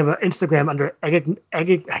 They have an Instagram under I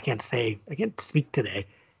can't speak today.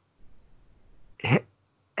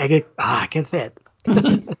 I can't say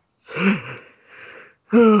it.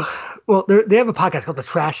 Well, they have a podcast called the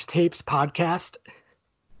Trash Tapes Podcast,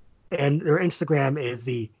 and their Instagram is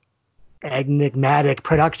the Enigmatic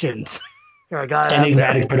Productions.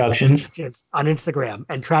 Enigmatic Productions on Instagram,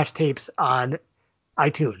 and Trash Tapes on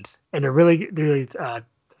iTunes, and they're really they're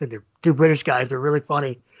two British guys. They're really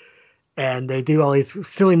funny, and they do all these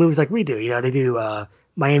silly movies like we do. They do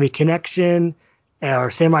Miami Connection,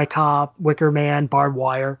 or Samurai Cop, Wicker Man, Barbed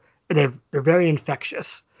Wire, and they're very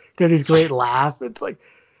infectious. They have these great laughs. Go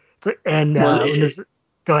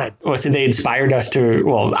ahead. Well, so they inspired us to.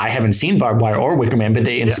 Well, I haven't seen Barbed Wire or Wicker Man, but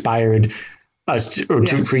they inspired us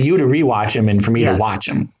for you to rewatch them and for me to watch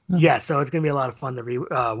them. Yeah, so it's gonna be a lot of fun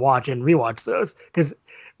to watch and rewatch those because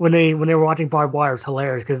when they were watching Barbed Wire, it's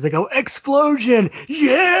hilarious because they go explosion,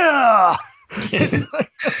 yeah. It's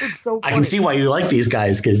so funny. I can see why you like these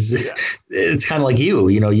guys because it's kind of like you.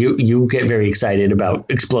 You get very excited about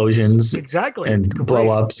explosions, and blow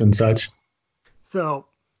ups and such. So,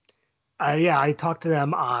 I talked to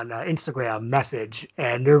them on Instagram message,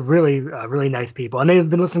 and they're really really nice people, and they've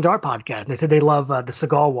been listening to our podcast. And they said they love the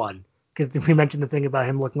Seagal one because we mentioned the thing about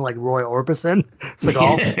him looking like Roy Orbison,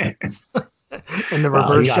 Seagal, in the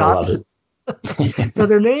reverse shots. So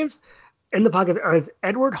their names in the podcast are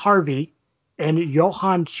Edward Harvey and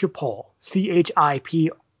Johan Chipol,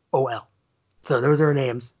 Chipol. So those are their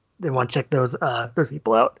names. They want to check those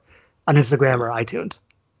people out on Instagram or iTunes.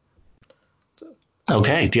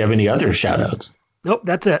 Okay. Do you have any other shout outs? Nope,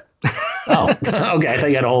 that's it. Oh, okay. I thought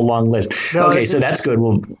you had a whole long list. No, okay, so that's good.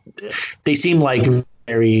 Well, they seem like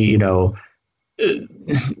very,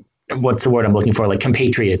 what's the word I'm looking for? Like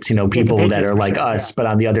compatriots, people that are like us, but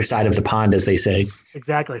on the other side of the pond, as they say.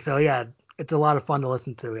 Exactly. So, it's a lot of fun to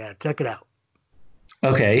listen to. Yeah, check it out.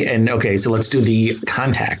 Okay. So let's do the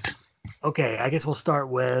contact. Okay. I guess we'll start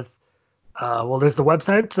with, there's the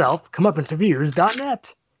website itself,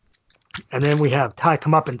 comeupancereviews.net. And then we have Ty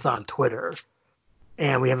Comeuppance on Twitter.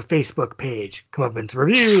 And we have a Facebook page, Comeuppance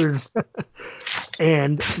Reviews.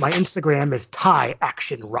 And my Instagram is Ty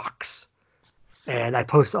Action Rocks. And I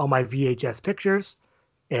post all my VHS pictures.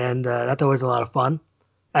 And that's always a lot of fun.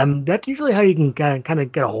 That's usually how you can kind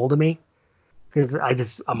of get a hold of me. Because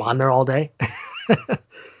I'm on there all day.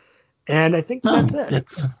 And I think that's it.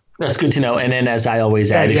 That's good to know. And then, as I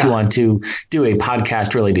always add, if you want to do a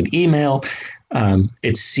podcast-related email,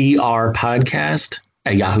 it's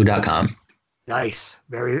crpodcast@yahoo.com. Nice.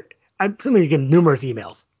 I'm assuming you get numerous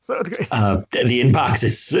emails. So it's great. The inbox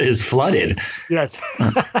is flooded. Yes.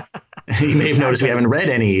 You may have noticed we haven't read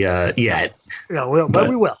any yet. No, but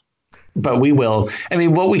we will. But we will. I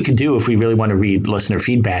mean, what we could do if we really want to read listener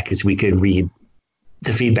feedback is we could read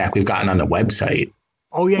the feedback we've gotten on the website.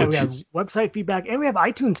 Oh, yeah. We have website feedback and we have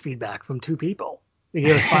iTunes feedback from 2 people. They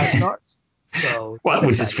gave us 5 stars. So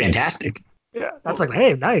which is fantastic. Yeah. That's like,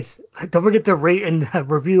 hey, nice. Don't forget to rate and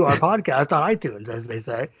review our podcast on iTunes, as they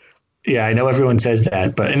say. Yeah, I know everyone says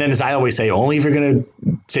that. And then as I always say, only if you're going to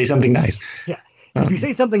say something nice. Yeah. If you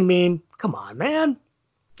say something mean, come on, man.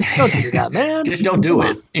 Don't do that, man. Just don't do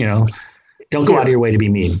it. Don't go out of your way to be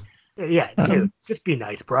mean. Yeah, dude. Just be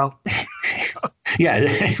nice, bro. Yeah,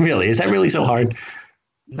 really. Is that really so hard?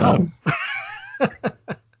 No.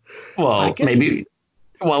 Well, maybe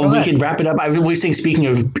Well, Go we ahead. can wrap it up. I was saying, speaking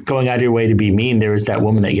of going out of your way to be mean, there was that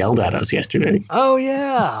woman that yelled at us yesterday. Oh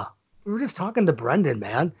yeah, we were just talking to Brendan,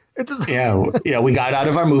 man. It just Yeah, we got out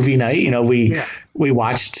of our movie night. We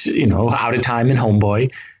watched, Out of Time and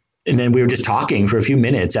Homeboy, and then we were just talking for a few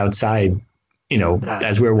minutes outside,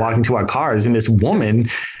 as we were walking to our cars, and this woman,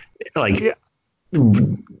 like, Yeah.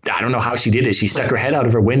 I don't know how she did it. She stuck her head out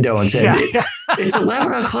of her window and said, "It's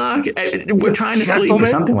 11 o'clock. We're trying to sleep," or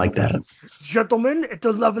something like that. Gentlemen, it's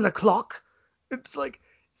 11 o'clock. It's like,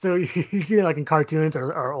 so you see it like in cartoons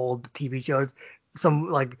or old TV shows,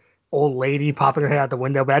 some like old lady popping her head out the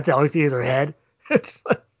window, but that's all you see is her head. It's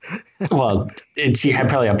like, Well, and she had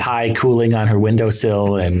probably a pie cooling on her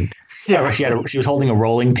windowsill, and she was holding a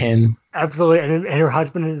rolling pin. absolutely. And her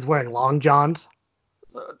husband is wearing long johns.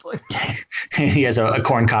 So it's like, He has a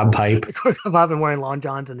corncob pipe. I've been wearing long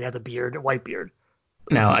johns and he has a beard, a white beard.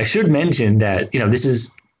 Now, I should mention that, this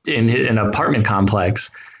is in an apartment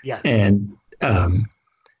complex. Yes. And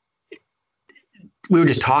we were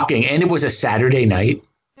just talking, and it was a Saturday night.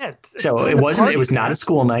 Yeah, So it was not a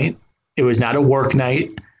school night. It was not a work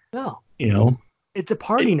night. No. It's a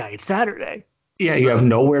party night, Saturday. Yeah, you have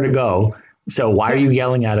nowhere to go. So why are you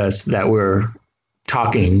yelling at us that we're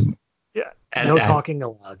talking? Yeah, no talking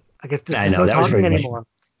allowed. I guess there's no that was talking very anymore. lame.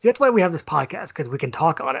 See, that's why we have this podcast, because we can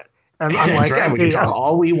talk on it. That's right. We can talk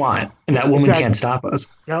all we want, and that woman can't stop us.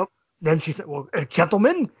 Nope. Then she said, "Well,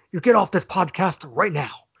 gentlemen, you get off this podcast right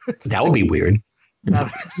now." That would be weird.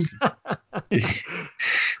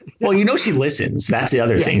 Well, she listens. That's the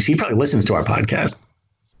other thing. She probably listens to our podcast.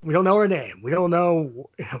 We don't know her name. We don't know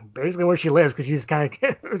basically where she lives, because she's kind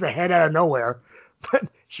of was a head out of nowhere. But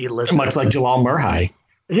she listens. Much like Jalal Murhai.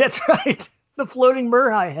 Yeah, that's right. The floating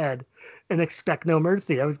Murhai head. And expect no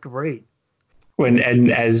mercy. That was great.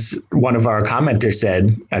 And as one of our commenters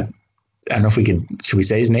said, I don't know if should we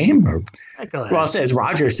say his name? Or, go ahead. Well, as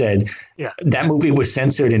Roger said, that movie was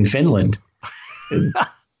censored in Finland.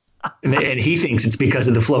 And he thinks it's because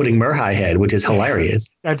of the floating Murhai head, which is hilarious.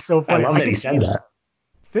 That's so funny. I love that he said that.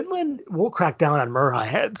 Finland will crack down on Murhai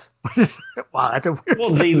heads. Wow, that's a weird.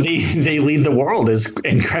 Well, they lead the world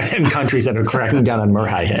in countries that are cracking down on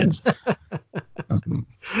Murhai heads.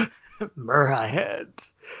 Murhai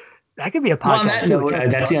heads. That could be a podcast. Well,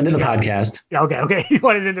 that's the end of the podcast. Yeah, okay. You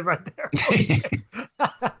wanted to end it right there.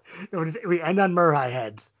 Okay. We end on Murhai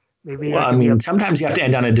heads. Maybe. Well, sometimes you have to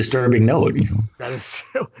end on a disturbing note. That is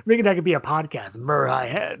true. Maybe that could be a podcast, Murhai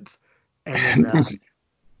heads. And then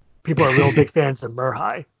people are real big fans of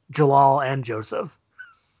Murhai, Jalal and Joseph.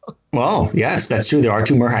 Well, yes, that's true. There are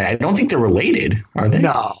two Murhai. I don't think they're related, are they?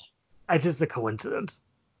 No. It's just a coincidence.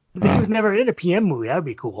 If he was never in a PM movie, that would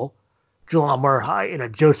be cool. Jalal Murhai in a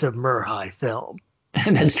Joseph Murhai film.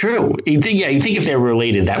 That's true. You think if they were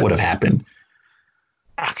related, that would have happened.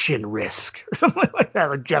 Action Risk or something like that,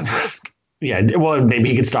 like Jeff Risk. Yeah, well, maybe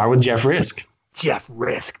he could star with Jeff Risk. Jeff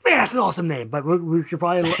Risk. Man, that's an awesome name, but we should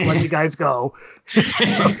probably let you guys go.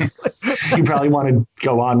 You probably want to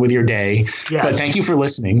go on with your day. Yes. But thank you for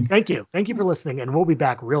listening. Thank you. Thank you for listening, and we'll be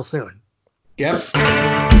back real soon. Yep.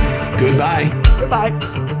 Goodbye. Goodbye.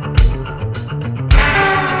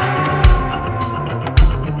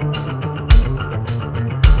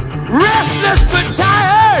 Restless but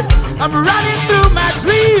tired, I'm running through my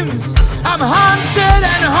dreams. I'm haunted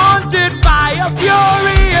and haunted.